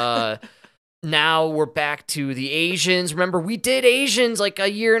was, now we're back to the Asians. Remember, we did Asians like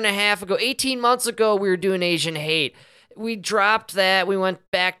a year and a half ago, 18 months ago, we were doing Asian hate. We dropped that. We went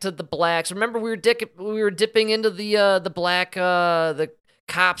back to the blacks. Remember, we were dipping into the black, the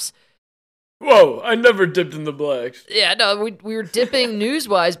cops. Whoa, I never dipped in the blacks. Yeah, no, we were dipping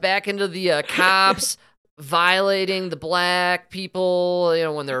news-wise back into the cops violating the black people,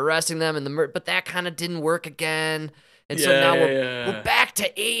 when they're arresting them, but that kind of didn't work again. And so now we're back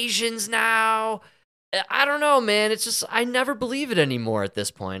to Asians now. I don't know, man. It's just, I never believe it anymore at this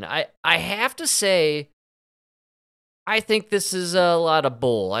point. I have to say, I think this is a lot of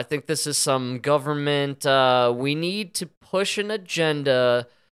bull. I think this is some government, we need to push an agenda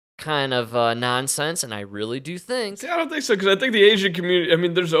kind of nonsense, and I really do think... See, I don't think so, because I think the Asian community...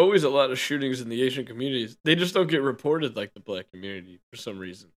 there's always a lot of shootings in the Asian communities. They just don't get reported like the black community for some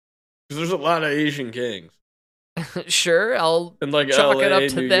reason. Because there's a lot of Asian gangs. Sure, I'll chalk LA, it up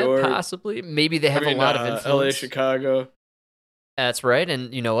to New that, York. possibly. Maybe they have a lot of influence. LA, Chicago. That's right,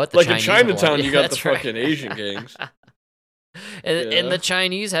 and you know what? Like Chinese in Chinatown, you got the right. fucking Asian gangs. And the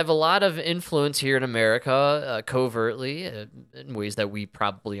Chinese have a lot of influence here in America, covertly, in ways that we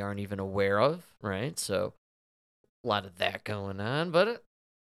probably aren't even aware of, right? So, a lot of that going on, but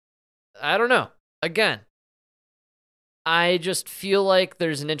I don't know. Again, I just feel like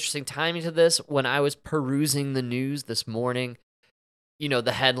there's an interesting timing to this. When I was perusing the news this morning,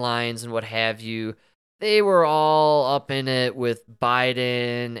 the headlines and what have you, they were all up in it with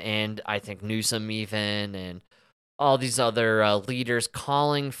Biden and I think Newsom even, and all these other leaders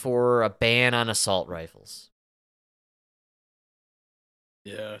calling for a ban on assault rifles.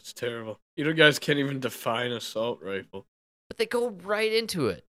 Yeah, it's terrible. You guys can't even define assault rifle. But they go right into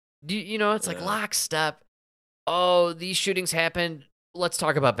it. It's like lockstep. Oh, these shootings happened. Let's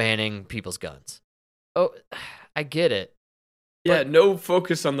talk about banning people's guns. Oh, I get it. Yeah, no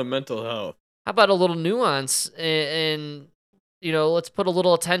focus on the mental health. How about a little nuance and let's put a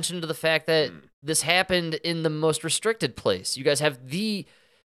little attention to the fact that this happened in the most restricted place. You guys have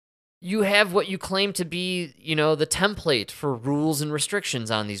what you claim to be, the template for rules and restrictions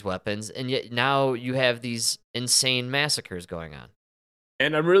on these weapons, and yet now you have these insane massacres going on.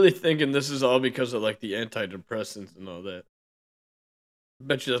 And I'm really thinking this is all because of, like, the antidepressants and all that. I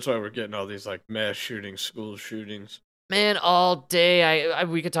bet you that's why we're getting all these, like, mass shootings, school shootings. Man, all day,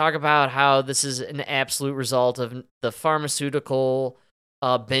 we could talk about how this is an absolute result of the pharmaceutical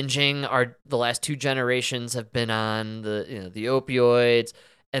binging. The last 2 generations have been on the opioids,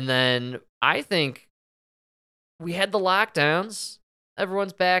 and then I think we had the lockdowns.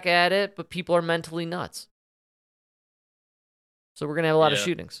 Everyone's back at it, but people are mentally nuts. So we're gonna have a lot of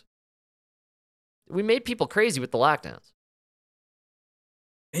shootings. We made people crazy with the lockdowns.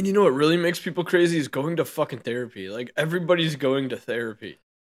 And you know what really makes people crazy is going to fucking therapy. Like, everybody's going to therapy.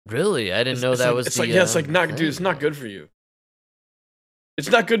 Really? I didn't know that was it's not good, dude. It's not good for you. It's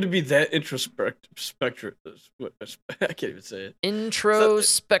not good to be that introspective. I can't even say it.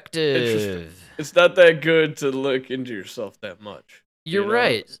 Introspective. It's not that good to look into yourself that much. You're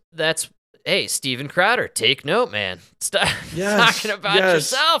right. Hey, Steven Crowder, take note, man. Stop talking about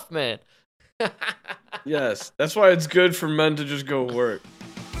yourself, man. Yes, that's why it's good for men to just go work.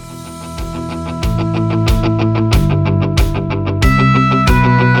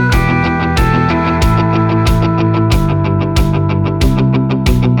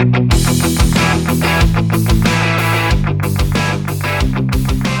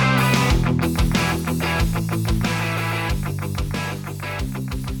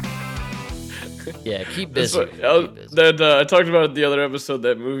 Yeah, keep busy. I talked about it the other episode,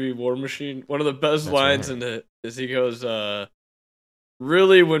 that movie War Machine. One of the best lines in it is he goes,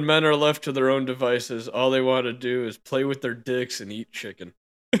 really, when men are left to their own devices, all they want to do is play with their dicks and eat chicken.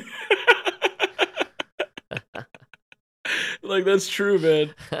 Like, that's true,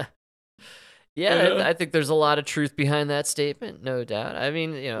 man. Yeah, I think there's a lot of truth behind that statement, no doubt. I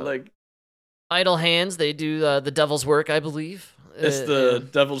mean, like, idle hands, they do the devil's work, I believe. It's the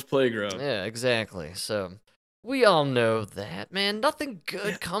devil's playground. Yeah, exactly. So we all know that, man. Nothing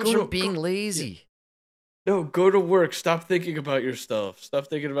good comes from being lazy. No, go to work. Stop thinking about your stuff. Stop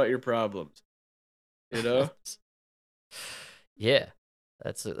thinking about your problems. You know? Yeah,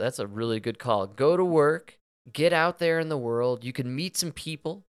 that's a really good call. Go to work. Get out there in the world. You can meet some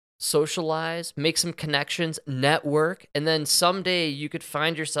people, socialize, make some connections, network, and then someday you could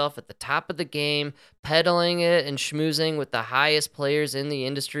find yourself at the top of the game, peddling it and schmoozing with the highest players in the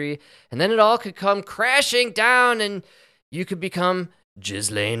industry, and then it all could come crashing down and you could become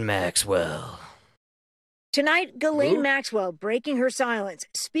Ghislaine Maxwell. Tonight, Ghislaine Maxwell breaking her silence,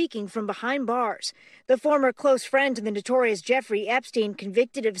 speaking from behind bars. The former close friend to the notorious Jeffrey Epstein,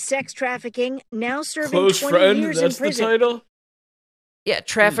 convicted of sex trafficking, now serving 20 years in prison. Close friend? That's the title? Yeah,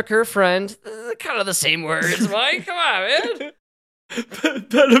 trafficker, friend, kind of the same words, Mike. Come on, man.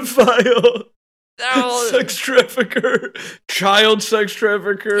 Pedophile. Sex trafficker. Child sex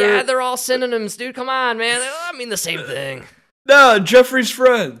trafficker. Yeah, they're all synonyms, dude. Come on, man. I mean the same thing. Nah, Jeffrey's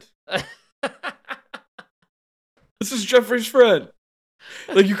friend. This is Jeffrey's friend.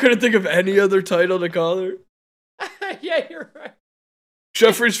 Like, you couldn't think of any other title to call her? Yeah, you're right.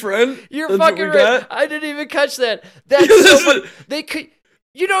 Jeffrey's friend? You're That's fucking right. got? I didn't even catch that. That's so funny. They could,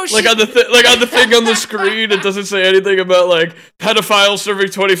 like on the thing on the screen, it doesn't say anything about like pedophile serving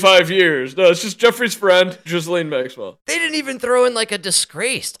 25 years. No, it's just Jeffrey's friend, Ghislaine Maxwell. They didn't even throw in like a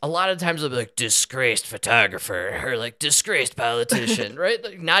disgraced. A lot of times they'll be like disgraced photographer or like disgraced politician, right?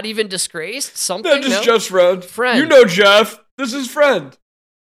 Like, not even disgraced. Something. No, just Jeff's friend. Friend. You know Jeff. This is friend.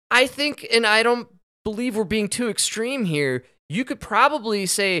 I think, and I don't believe we're being too extreme here. You could probably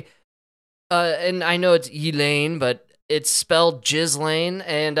say, and I know it's Elaine, but it's spelled Ghislaine,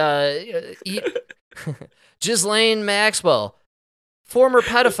 and Ghislaine Maxwell, former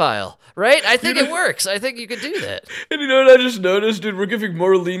pedophile, right? I think it works. I think you could do that. And you know what I just noticed, dude? We're giving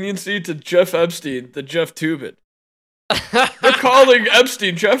more leniency to Jeff Epstein than Jeff Toobin. They're calling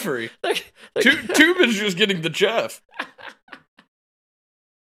Epstein Jeffrey. Toobin's just getting the Jeff.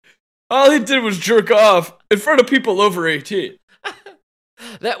 All he did was jerk off in front of people over 18.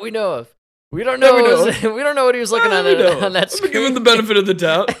 That we know of. We don't know. We don't know what he was looking on that screen. Give him the benefit of the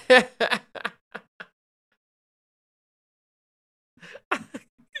doubt.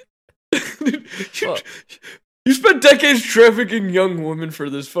 You spent decades trafficking young women for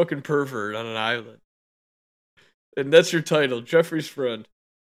this fucking pervert on an island, and that's your title, Jeffrey's friend.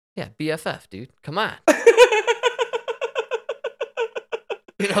 Yeah, BFF, dude. Come on.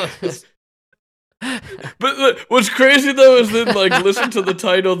 But look, what's crazy though is then, like, listen to the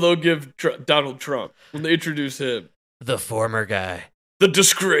title they'll give Donald Trump when they introduce him. The former guy. The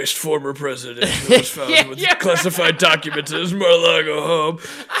disgraced former president who was found with classified documents in his Mar-a-Lago home,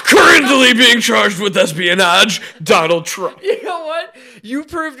 currently being charged with espionage, Donald Trump. You know what? You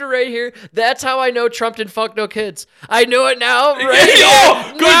proved it right here. That's how I know Trump didn't fuck no kids. I know it now, right?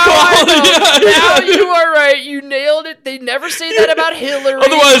 Oh, good call. Now you are right. You nailed it. They never say that about Hillary.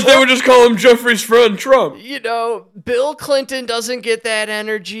 Otherwise, they would just call him Jeffrey's friend, Trump. You know, Bill Clinton doesn't get that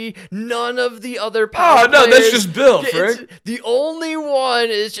energy. None of the other power no, players. that's just Bill, Frank. The only one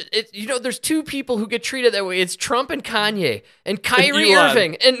is just, there's two people who get treated that way. It's Trump and Kanye and Kyrie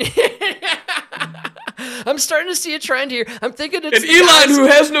Irving. And I'm starting to see a trend here. I'm thinking it's Elon, who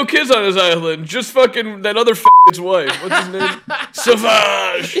has no kids on his island, just fucking that other his wife. What's his name?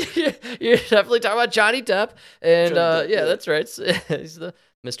 Savage. You're definitely talking about Johnny Depp. And that's right. He's the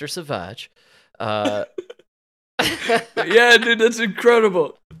Mr. Savage. Yeah, dude, that's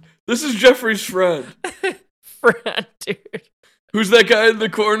incredible. This is Jeffrey's friend. Friend, dude. Who's that guy in the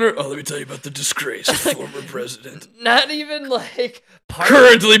corner? Oh, let me tell you about the disgraced former president. Not even like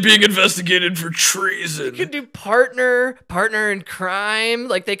currently being investigated for treason. You could do partner in crime.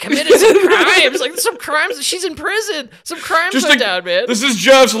 Like they committed some crimes. Like some crimes. She's in prison. Some crimes went down, man. This is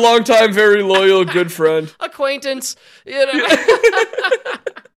Jeff's longtime, very loyal, good friend. Acquaintance. You know.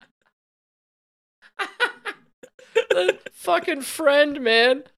 That fucking friend,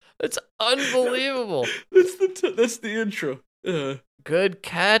 man. It's unbelievable. That's the intro. Good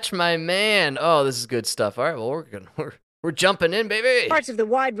catch, my man. Oh, this is good stuff. All right, well, we're jumping in, baby. Parts of the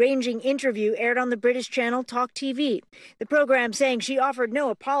wide-ranging interview aired on the British channel Talk TV. The program saying she offered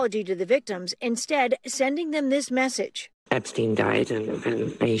no apology to the victims, instead sending them this message. Epstein died, and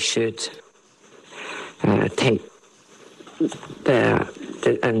they should take their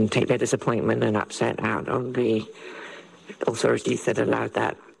disappointment and upset out on the authorities that allowed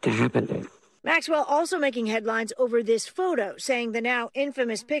that to happen. Maxwell also making headlines over this photo, saying the now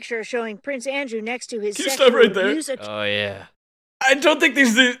infamous picture showing Prince Andrew next to his sexual abuse. Oh, yeah. I don't think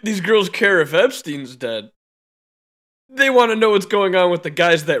these girls care if Epstein's dead. They want to know what's going on with the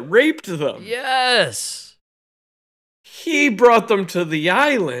guys that raped them. Yes. He brought them to the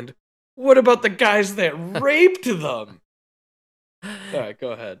island. What about the guys that raped them? All right, go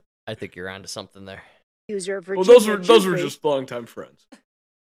ahead. I think you're onto something there. Well, those were just longtime friends.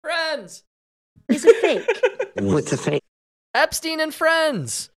 Friends. Is a fake. What's a fake? Epstein and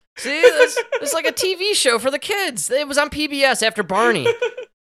Friends. See, it's like a TV show for the kids. It was on PBS after Barney.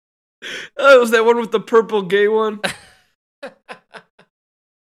 Oh, was that one with the purple gay one?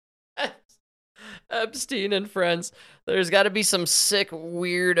 Epstein and Friends. There's got to be some sick,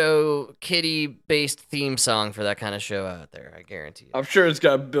 weirdo, kitty-based theme song for that kind of show out there, I guarantee you. I'm sure it's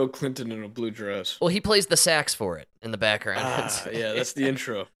got Bill Clinton in a blue dress. Well, he plays the sax for it in the background. Yeah, that's the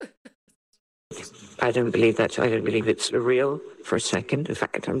intro. I don't believe that. I don't believe it's real for a second. In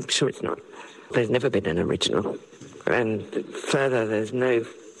fact, I'm sure it's not. There's never been an original. And further, there's no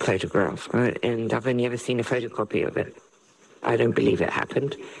photograph. And I've only ever seen a photocopy of it. I don't believe it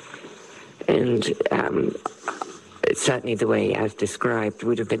happened. And certainly the way as described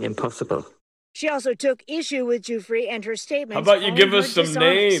would have been impossible. She also took issue with Jeffrey and her statements. How about you give us some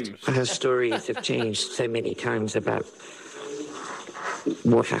names? Her stories have changed so many times about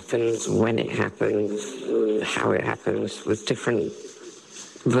what happens, when it happens, how it happens, with different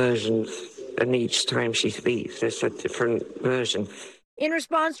versions. And each time she speaks, there's a different version. In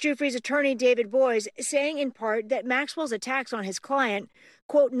response, Jeffrey's attorney, David Boies, saying in part that Maxwell's attacks on his client,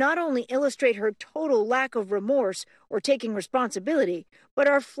 quote, not only illustrate her total lack of remorse or taking responsibility, but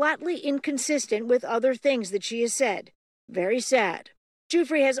are flatly inconsistent with other things that she has said. Very sad.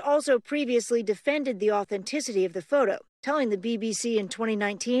 Jeffrey has also previously defended the authenticity of the photo, telling the BBC in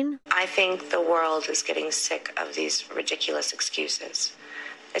 2019, I think the world is getting sick of these ridiculous excuses.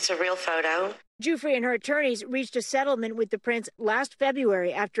 It's a real photo. Jeffrey and her attorneys reached a settlement with the prince last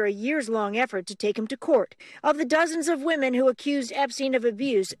February after a years-long effort to take him to court. Of the dozens of women who accused Epstein of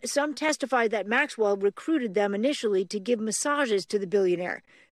abuse, some testified that Maxwell recruited them initially to give massages to the billionaire,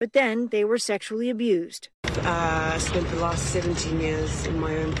 but then they were sexually abused. I spent the last 17 years in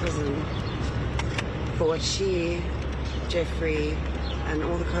my own prison for what she, Jeffrey, and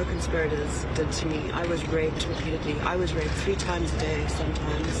all the co-conspirators did to me. I was raped repeatedly. I was raped 3 times a day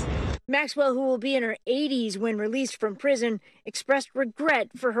sometimes. Maxwell, who will be in her 80s when released from prison, expressed regret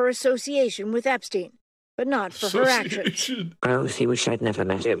for her association with Epstein, but not for her actions. I honestly wish I'd never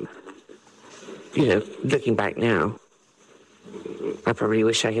met him. You know, looking back now, I probably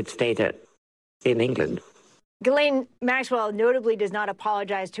wish I had stayed in England. Ghislaine Maxwell notably does not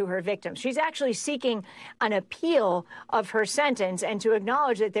apologize to her victims. She's actually seeking an appeal of her sentence, and to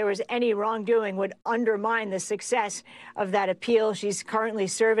acknowledge that there was any wrongdoing would undermine the success of that appeal. She's currently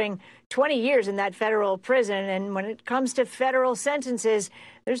serving 20 years in that federal prison, and when it comes to federal sentences,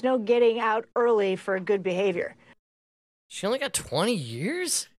 there's no getting out early for good behavior. She only got 20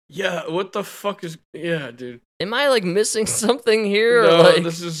 years? Yeah, what the fuck is... Yeah, dude. Am I, missing something here? No,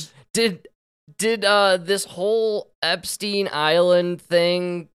 this is... Did this whole Epstein Island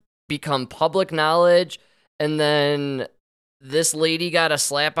thing become public knowledge, and then this lady got a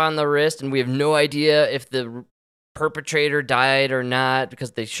slap on the wrist, and we have no idea if the perpetrator died or not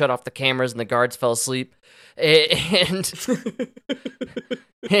because they shut off the cameras and the guards fell asleep? And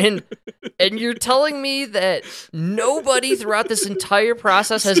you're telling me that nobody throughout this entire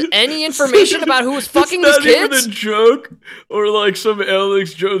process has any information about who was fucking these kids? It's not even a joke or some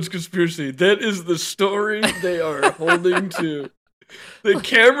Alex Jones conspiracy. That is the story they are holding to. The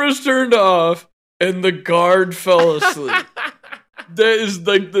cameras turned off and the guard fell asleep. That is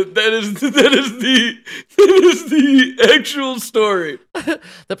like that is the actual story.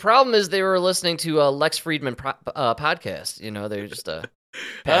 The problem is they were listening to Lex Friedman podcast. You know, they just passed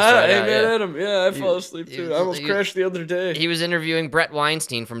right out. Man, Yeah. Adam. Yeah, I fell asleep too. I almost crashed the other day. He was interviewing Brett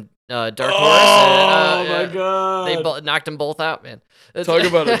Weinstein from Dark Horse. Oh my god! They knocked them both out, man. Talk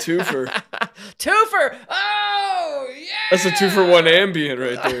about a twofer. Twofer! Oh yeah! That's a 2-for-1 ambient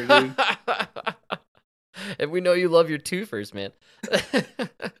right there, dude. And we know you love your twofers, man.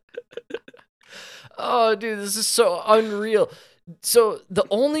 Oh, dude, this is so unreal. So the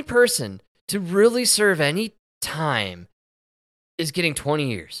only person to really serve any time is getting 20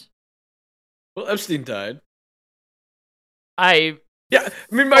 years. Well, Epstein died. Yeah,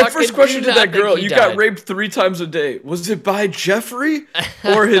 I mean, my first question to that girl: you got raped 3 times a day. Was it by Jeffrey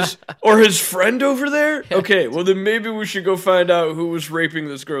or his friend over there? Okay, well then maybe we should go find out who was raping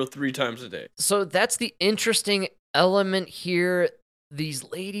this girl 3 times a day. So that's the interesting element here. These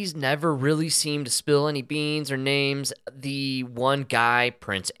ladies never really seem to spill any beans or names. The one guy,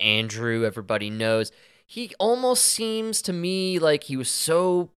 Prince Andrew, everybody knows. He almost seems to me like he was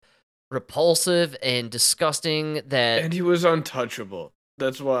so repulsive and disgusting that... And he was untouchable.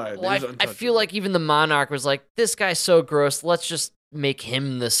 That's why. Well, I feel like even the monarch was like, this guy's so gross, let's just make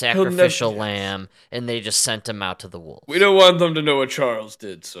him the sacrificial lamb, and they just sent him out to the wolves. We don't want them to know what Charles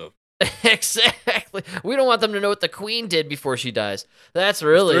did, so... Exactly. We don't want them to know what the queen did before she dies. That's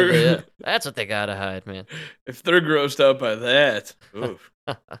really... that's what they gotta hide, man. If they're grossed out by that... Oof.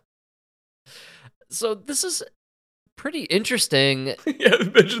 So this is... pretty interesting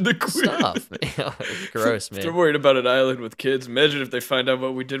imagine the queen. Stuff. Gross, man. If they're worried about an island with kids, imagine if they find out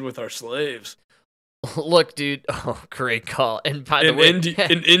what we did with our slaves. Look, dude. Oh, great call. And by the way...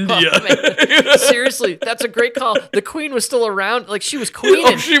 in India. Oh, seriously, that's a great call. The queen was still around. Like, she was queening.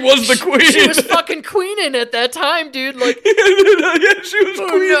 Oh, she was the queen. She was fucking queening at that time, dude. Like, yeah, she was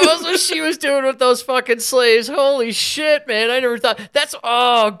queening. Who knows what she was doing with those fucking slaves? Holy shit, man. I never thought... That's...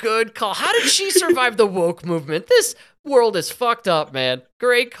 Oh, good call. How did she survive the woke movement? This world is fucked up, man.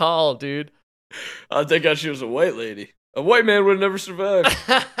 Great call, dude. Thank God she was a white lady. A white man would have never survived.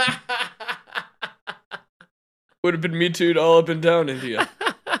 Would have been Me Too'd all up and down India.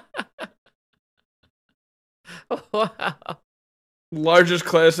 Wow. Largest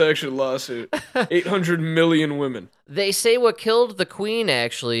class action lawsuit. 800 million women. They say what killed the queen,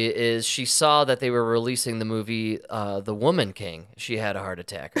 actually, is she saw that they were releasing the movie The Woman King. She had a heart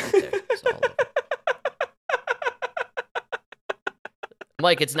attack right there. It's all over.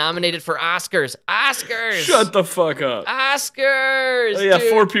 Mike, it's nominated for Oscars. Oscars! Shut the fuck up. Oscars! Oh, yeah,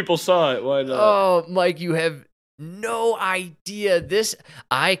 dude. 4 people saw it. Why not? Oh, Mike, you have no idea.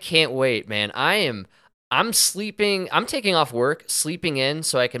 I can't wait, man. I'm sleeping. I'm taking off work, sleeping in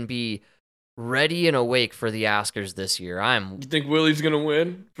so I can be ready and awake for the Oscars this year. You think Willie's going to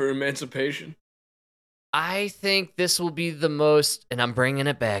win for Emancipation? I think this will be the most, and I'm bringing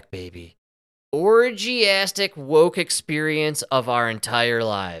it back, baby, orgiastic woke experience of our entire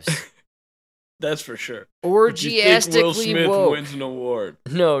lives. That's for sure. Orgiastically Will Smith woke. wins an award.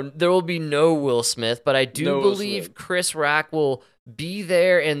 No, there will be no Will Smith, but I do believe Chris Rock will be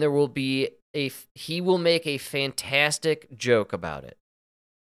there, and there will be he will make a fantastic joke about it.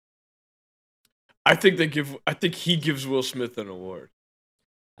 I think he gives Will Smith an award.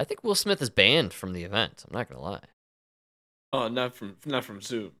 I think Will Smith is banned from the event. I'm not gonna lie. Oh, not from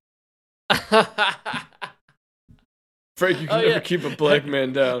Zoom. Frank, you can never keep a black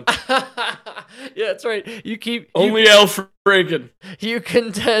man down. Yeah, that's right. Only Al Franken. You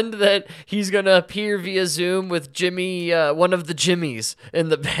contend that he's gonna appear via Zoom with Jimmy, one of the Jimmies in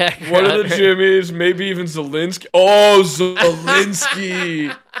the background. One of the Jimmies, maybe even Zelensky. Oh,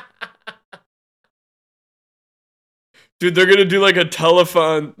 Zelensky. Dude, they're gonna do like a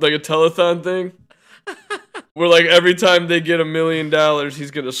telethon thing. Where like every time they get $1 million, he's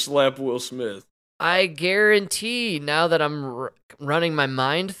gonna slap Will Smith. I guarantee, now that I'm running my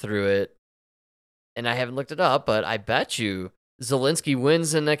mind through it, and I haven't looked it up, but I bet you Zelensky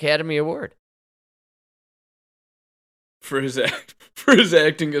wins an Academy Award. For his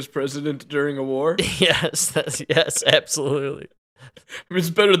acting as president during a war? Yes, absolutely. I mean,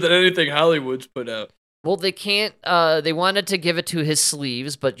 it's better than anything Hollywood's put out. Well, they can't, they wanted to give it to his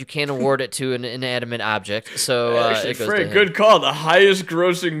sleeves, but you can't award it to an inanimate object, so Actually, it goes Frank, to him. good call. The highest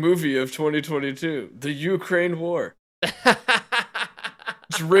grossing movie of 2022, the Ukraine War.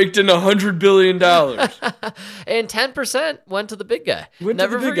 It's raked in $100 billion. And 10% went to the big guy.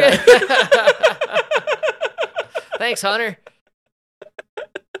 Never forget. Thanks, Hunter.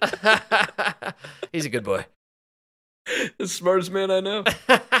 He's a good boy. The smartest man I know.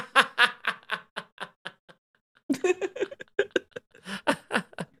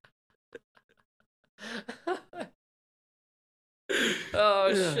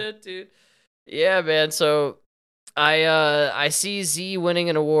 shit, dude. Yeah, man. So I see Z winning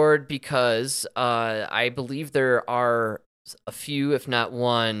an award because I believe there are a few, if not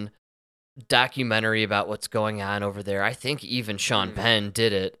one, documentary about what's going on over there. I think even Sean Penn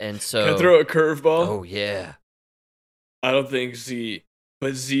did it, and so Can I throw a curveball? Oh yeah. I don't think Z,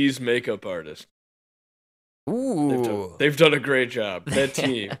 but Z's makeup artist. Ooh, They've done a great job. That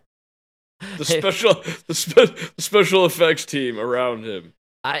team, the special effects team around him.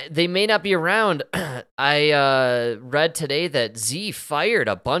 They may not be around. I read today that Z fired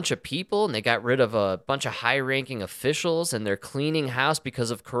a bunch of people and they got rid of a bunch of high-ranking officials and they're cleaning house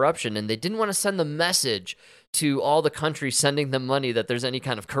because of corruption. And they didn't want to send the message to all the countries sending them money that there's any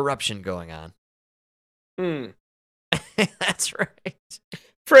kind of corruption going on. That's right.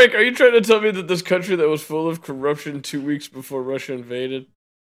 Frank, are you trying to tell me that this country that was full of corruption 2 weeks before Russia invaded,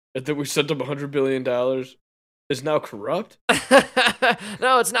 and that we sent them $100 billion, is now corrupt?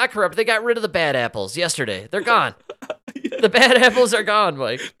 No, it's not corrupt. They got rid of the bad apples yesterday. They're gone. The bad apples are gone,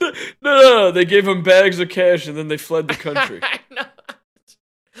 Mike. No. They gave them bags of cash and then they fled the country.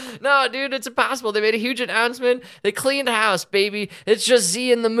 No, dude, it's impossible. They made a huge announcement. They cleaned house, baby. It's just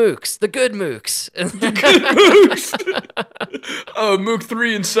Z and the mooks, the good mooks. The good mooks. Oh, Mook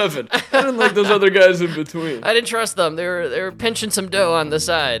 3 and 7. I didn't like those other guys in between. I didn't trust them. They were pinching some dough on the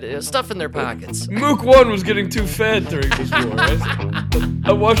side, stuff in their pockets. Mook 1 was getting too fat during this war.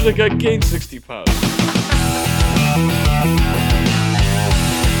 I watched that guy gain 60 pounds.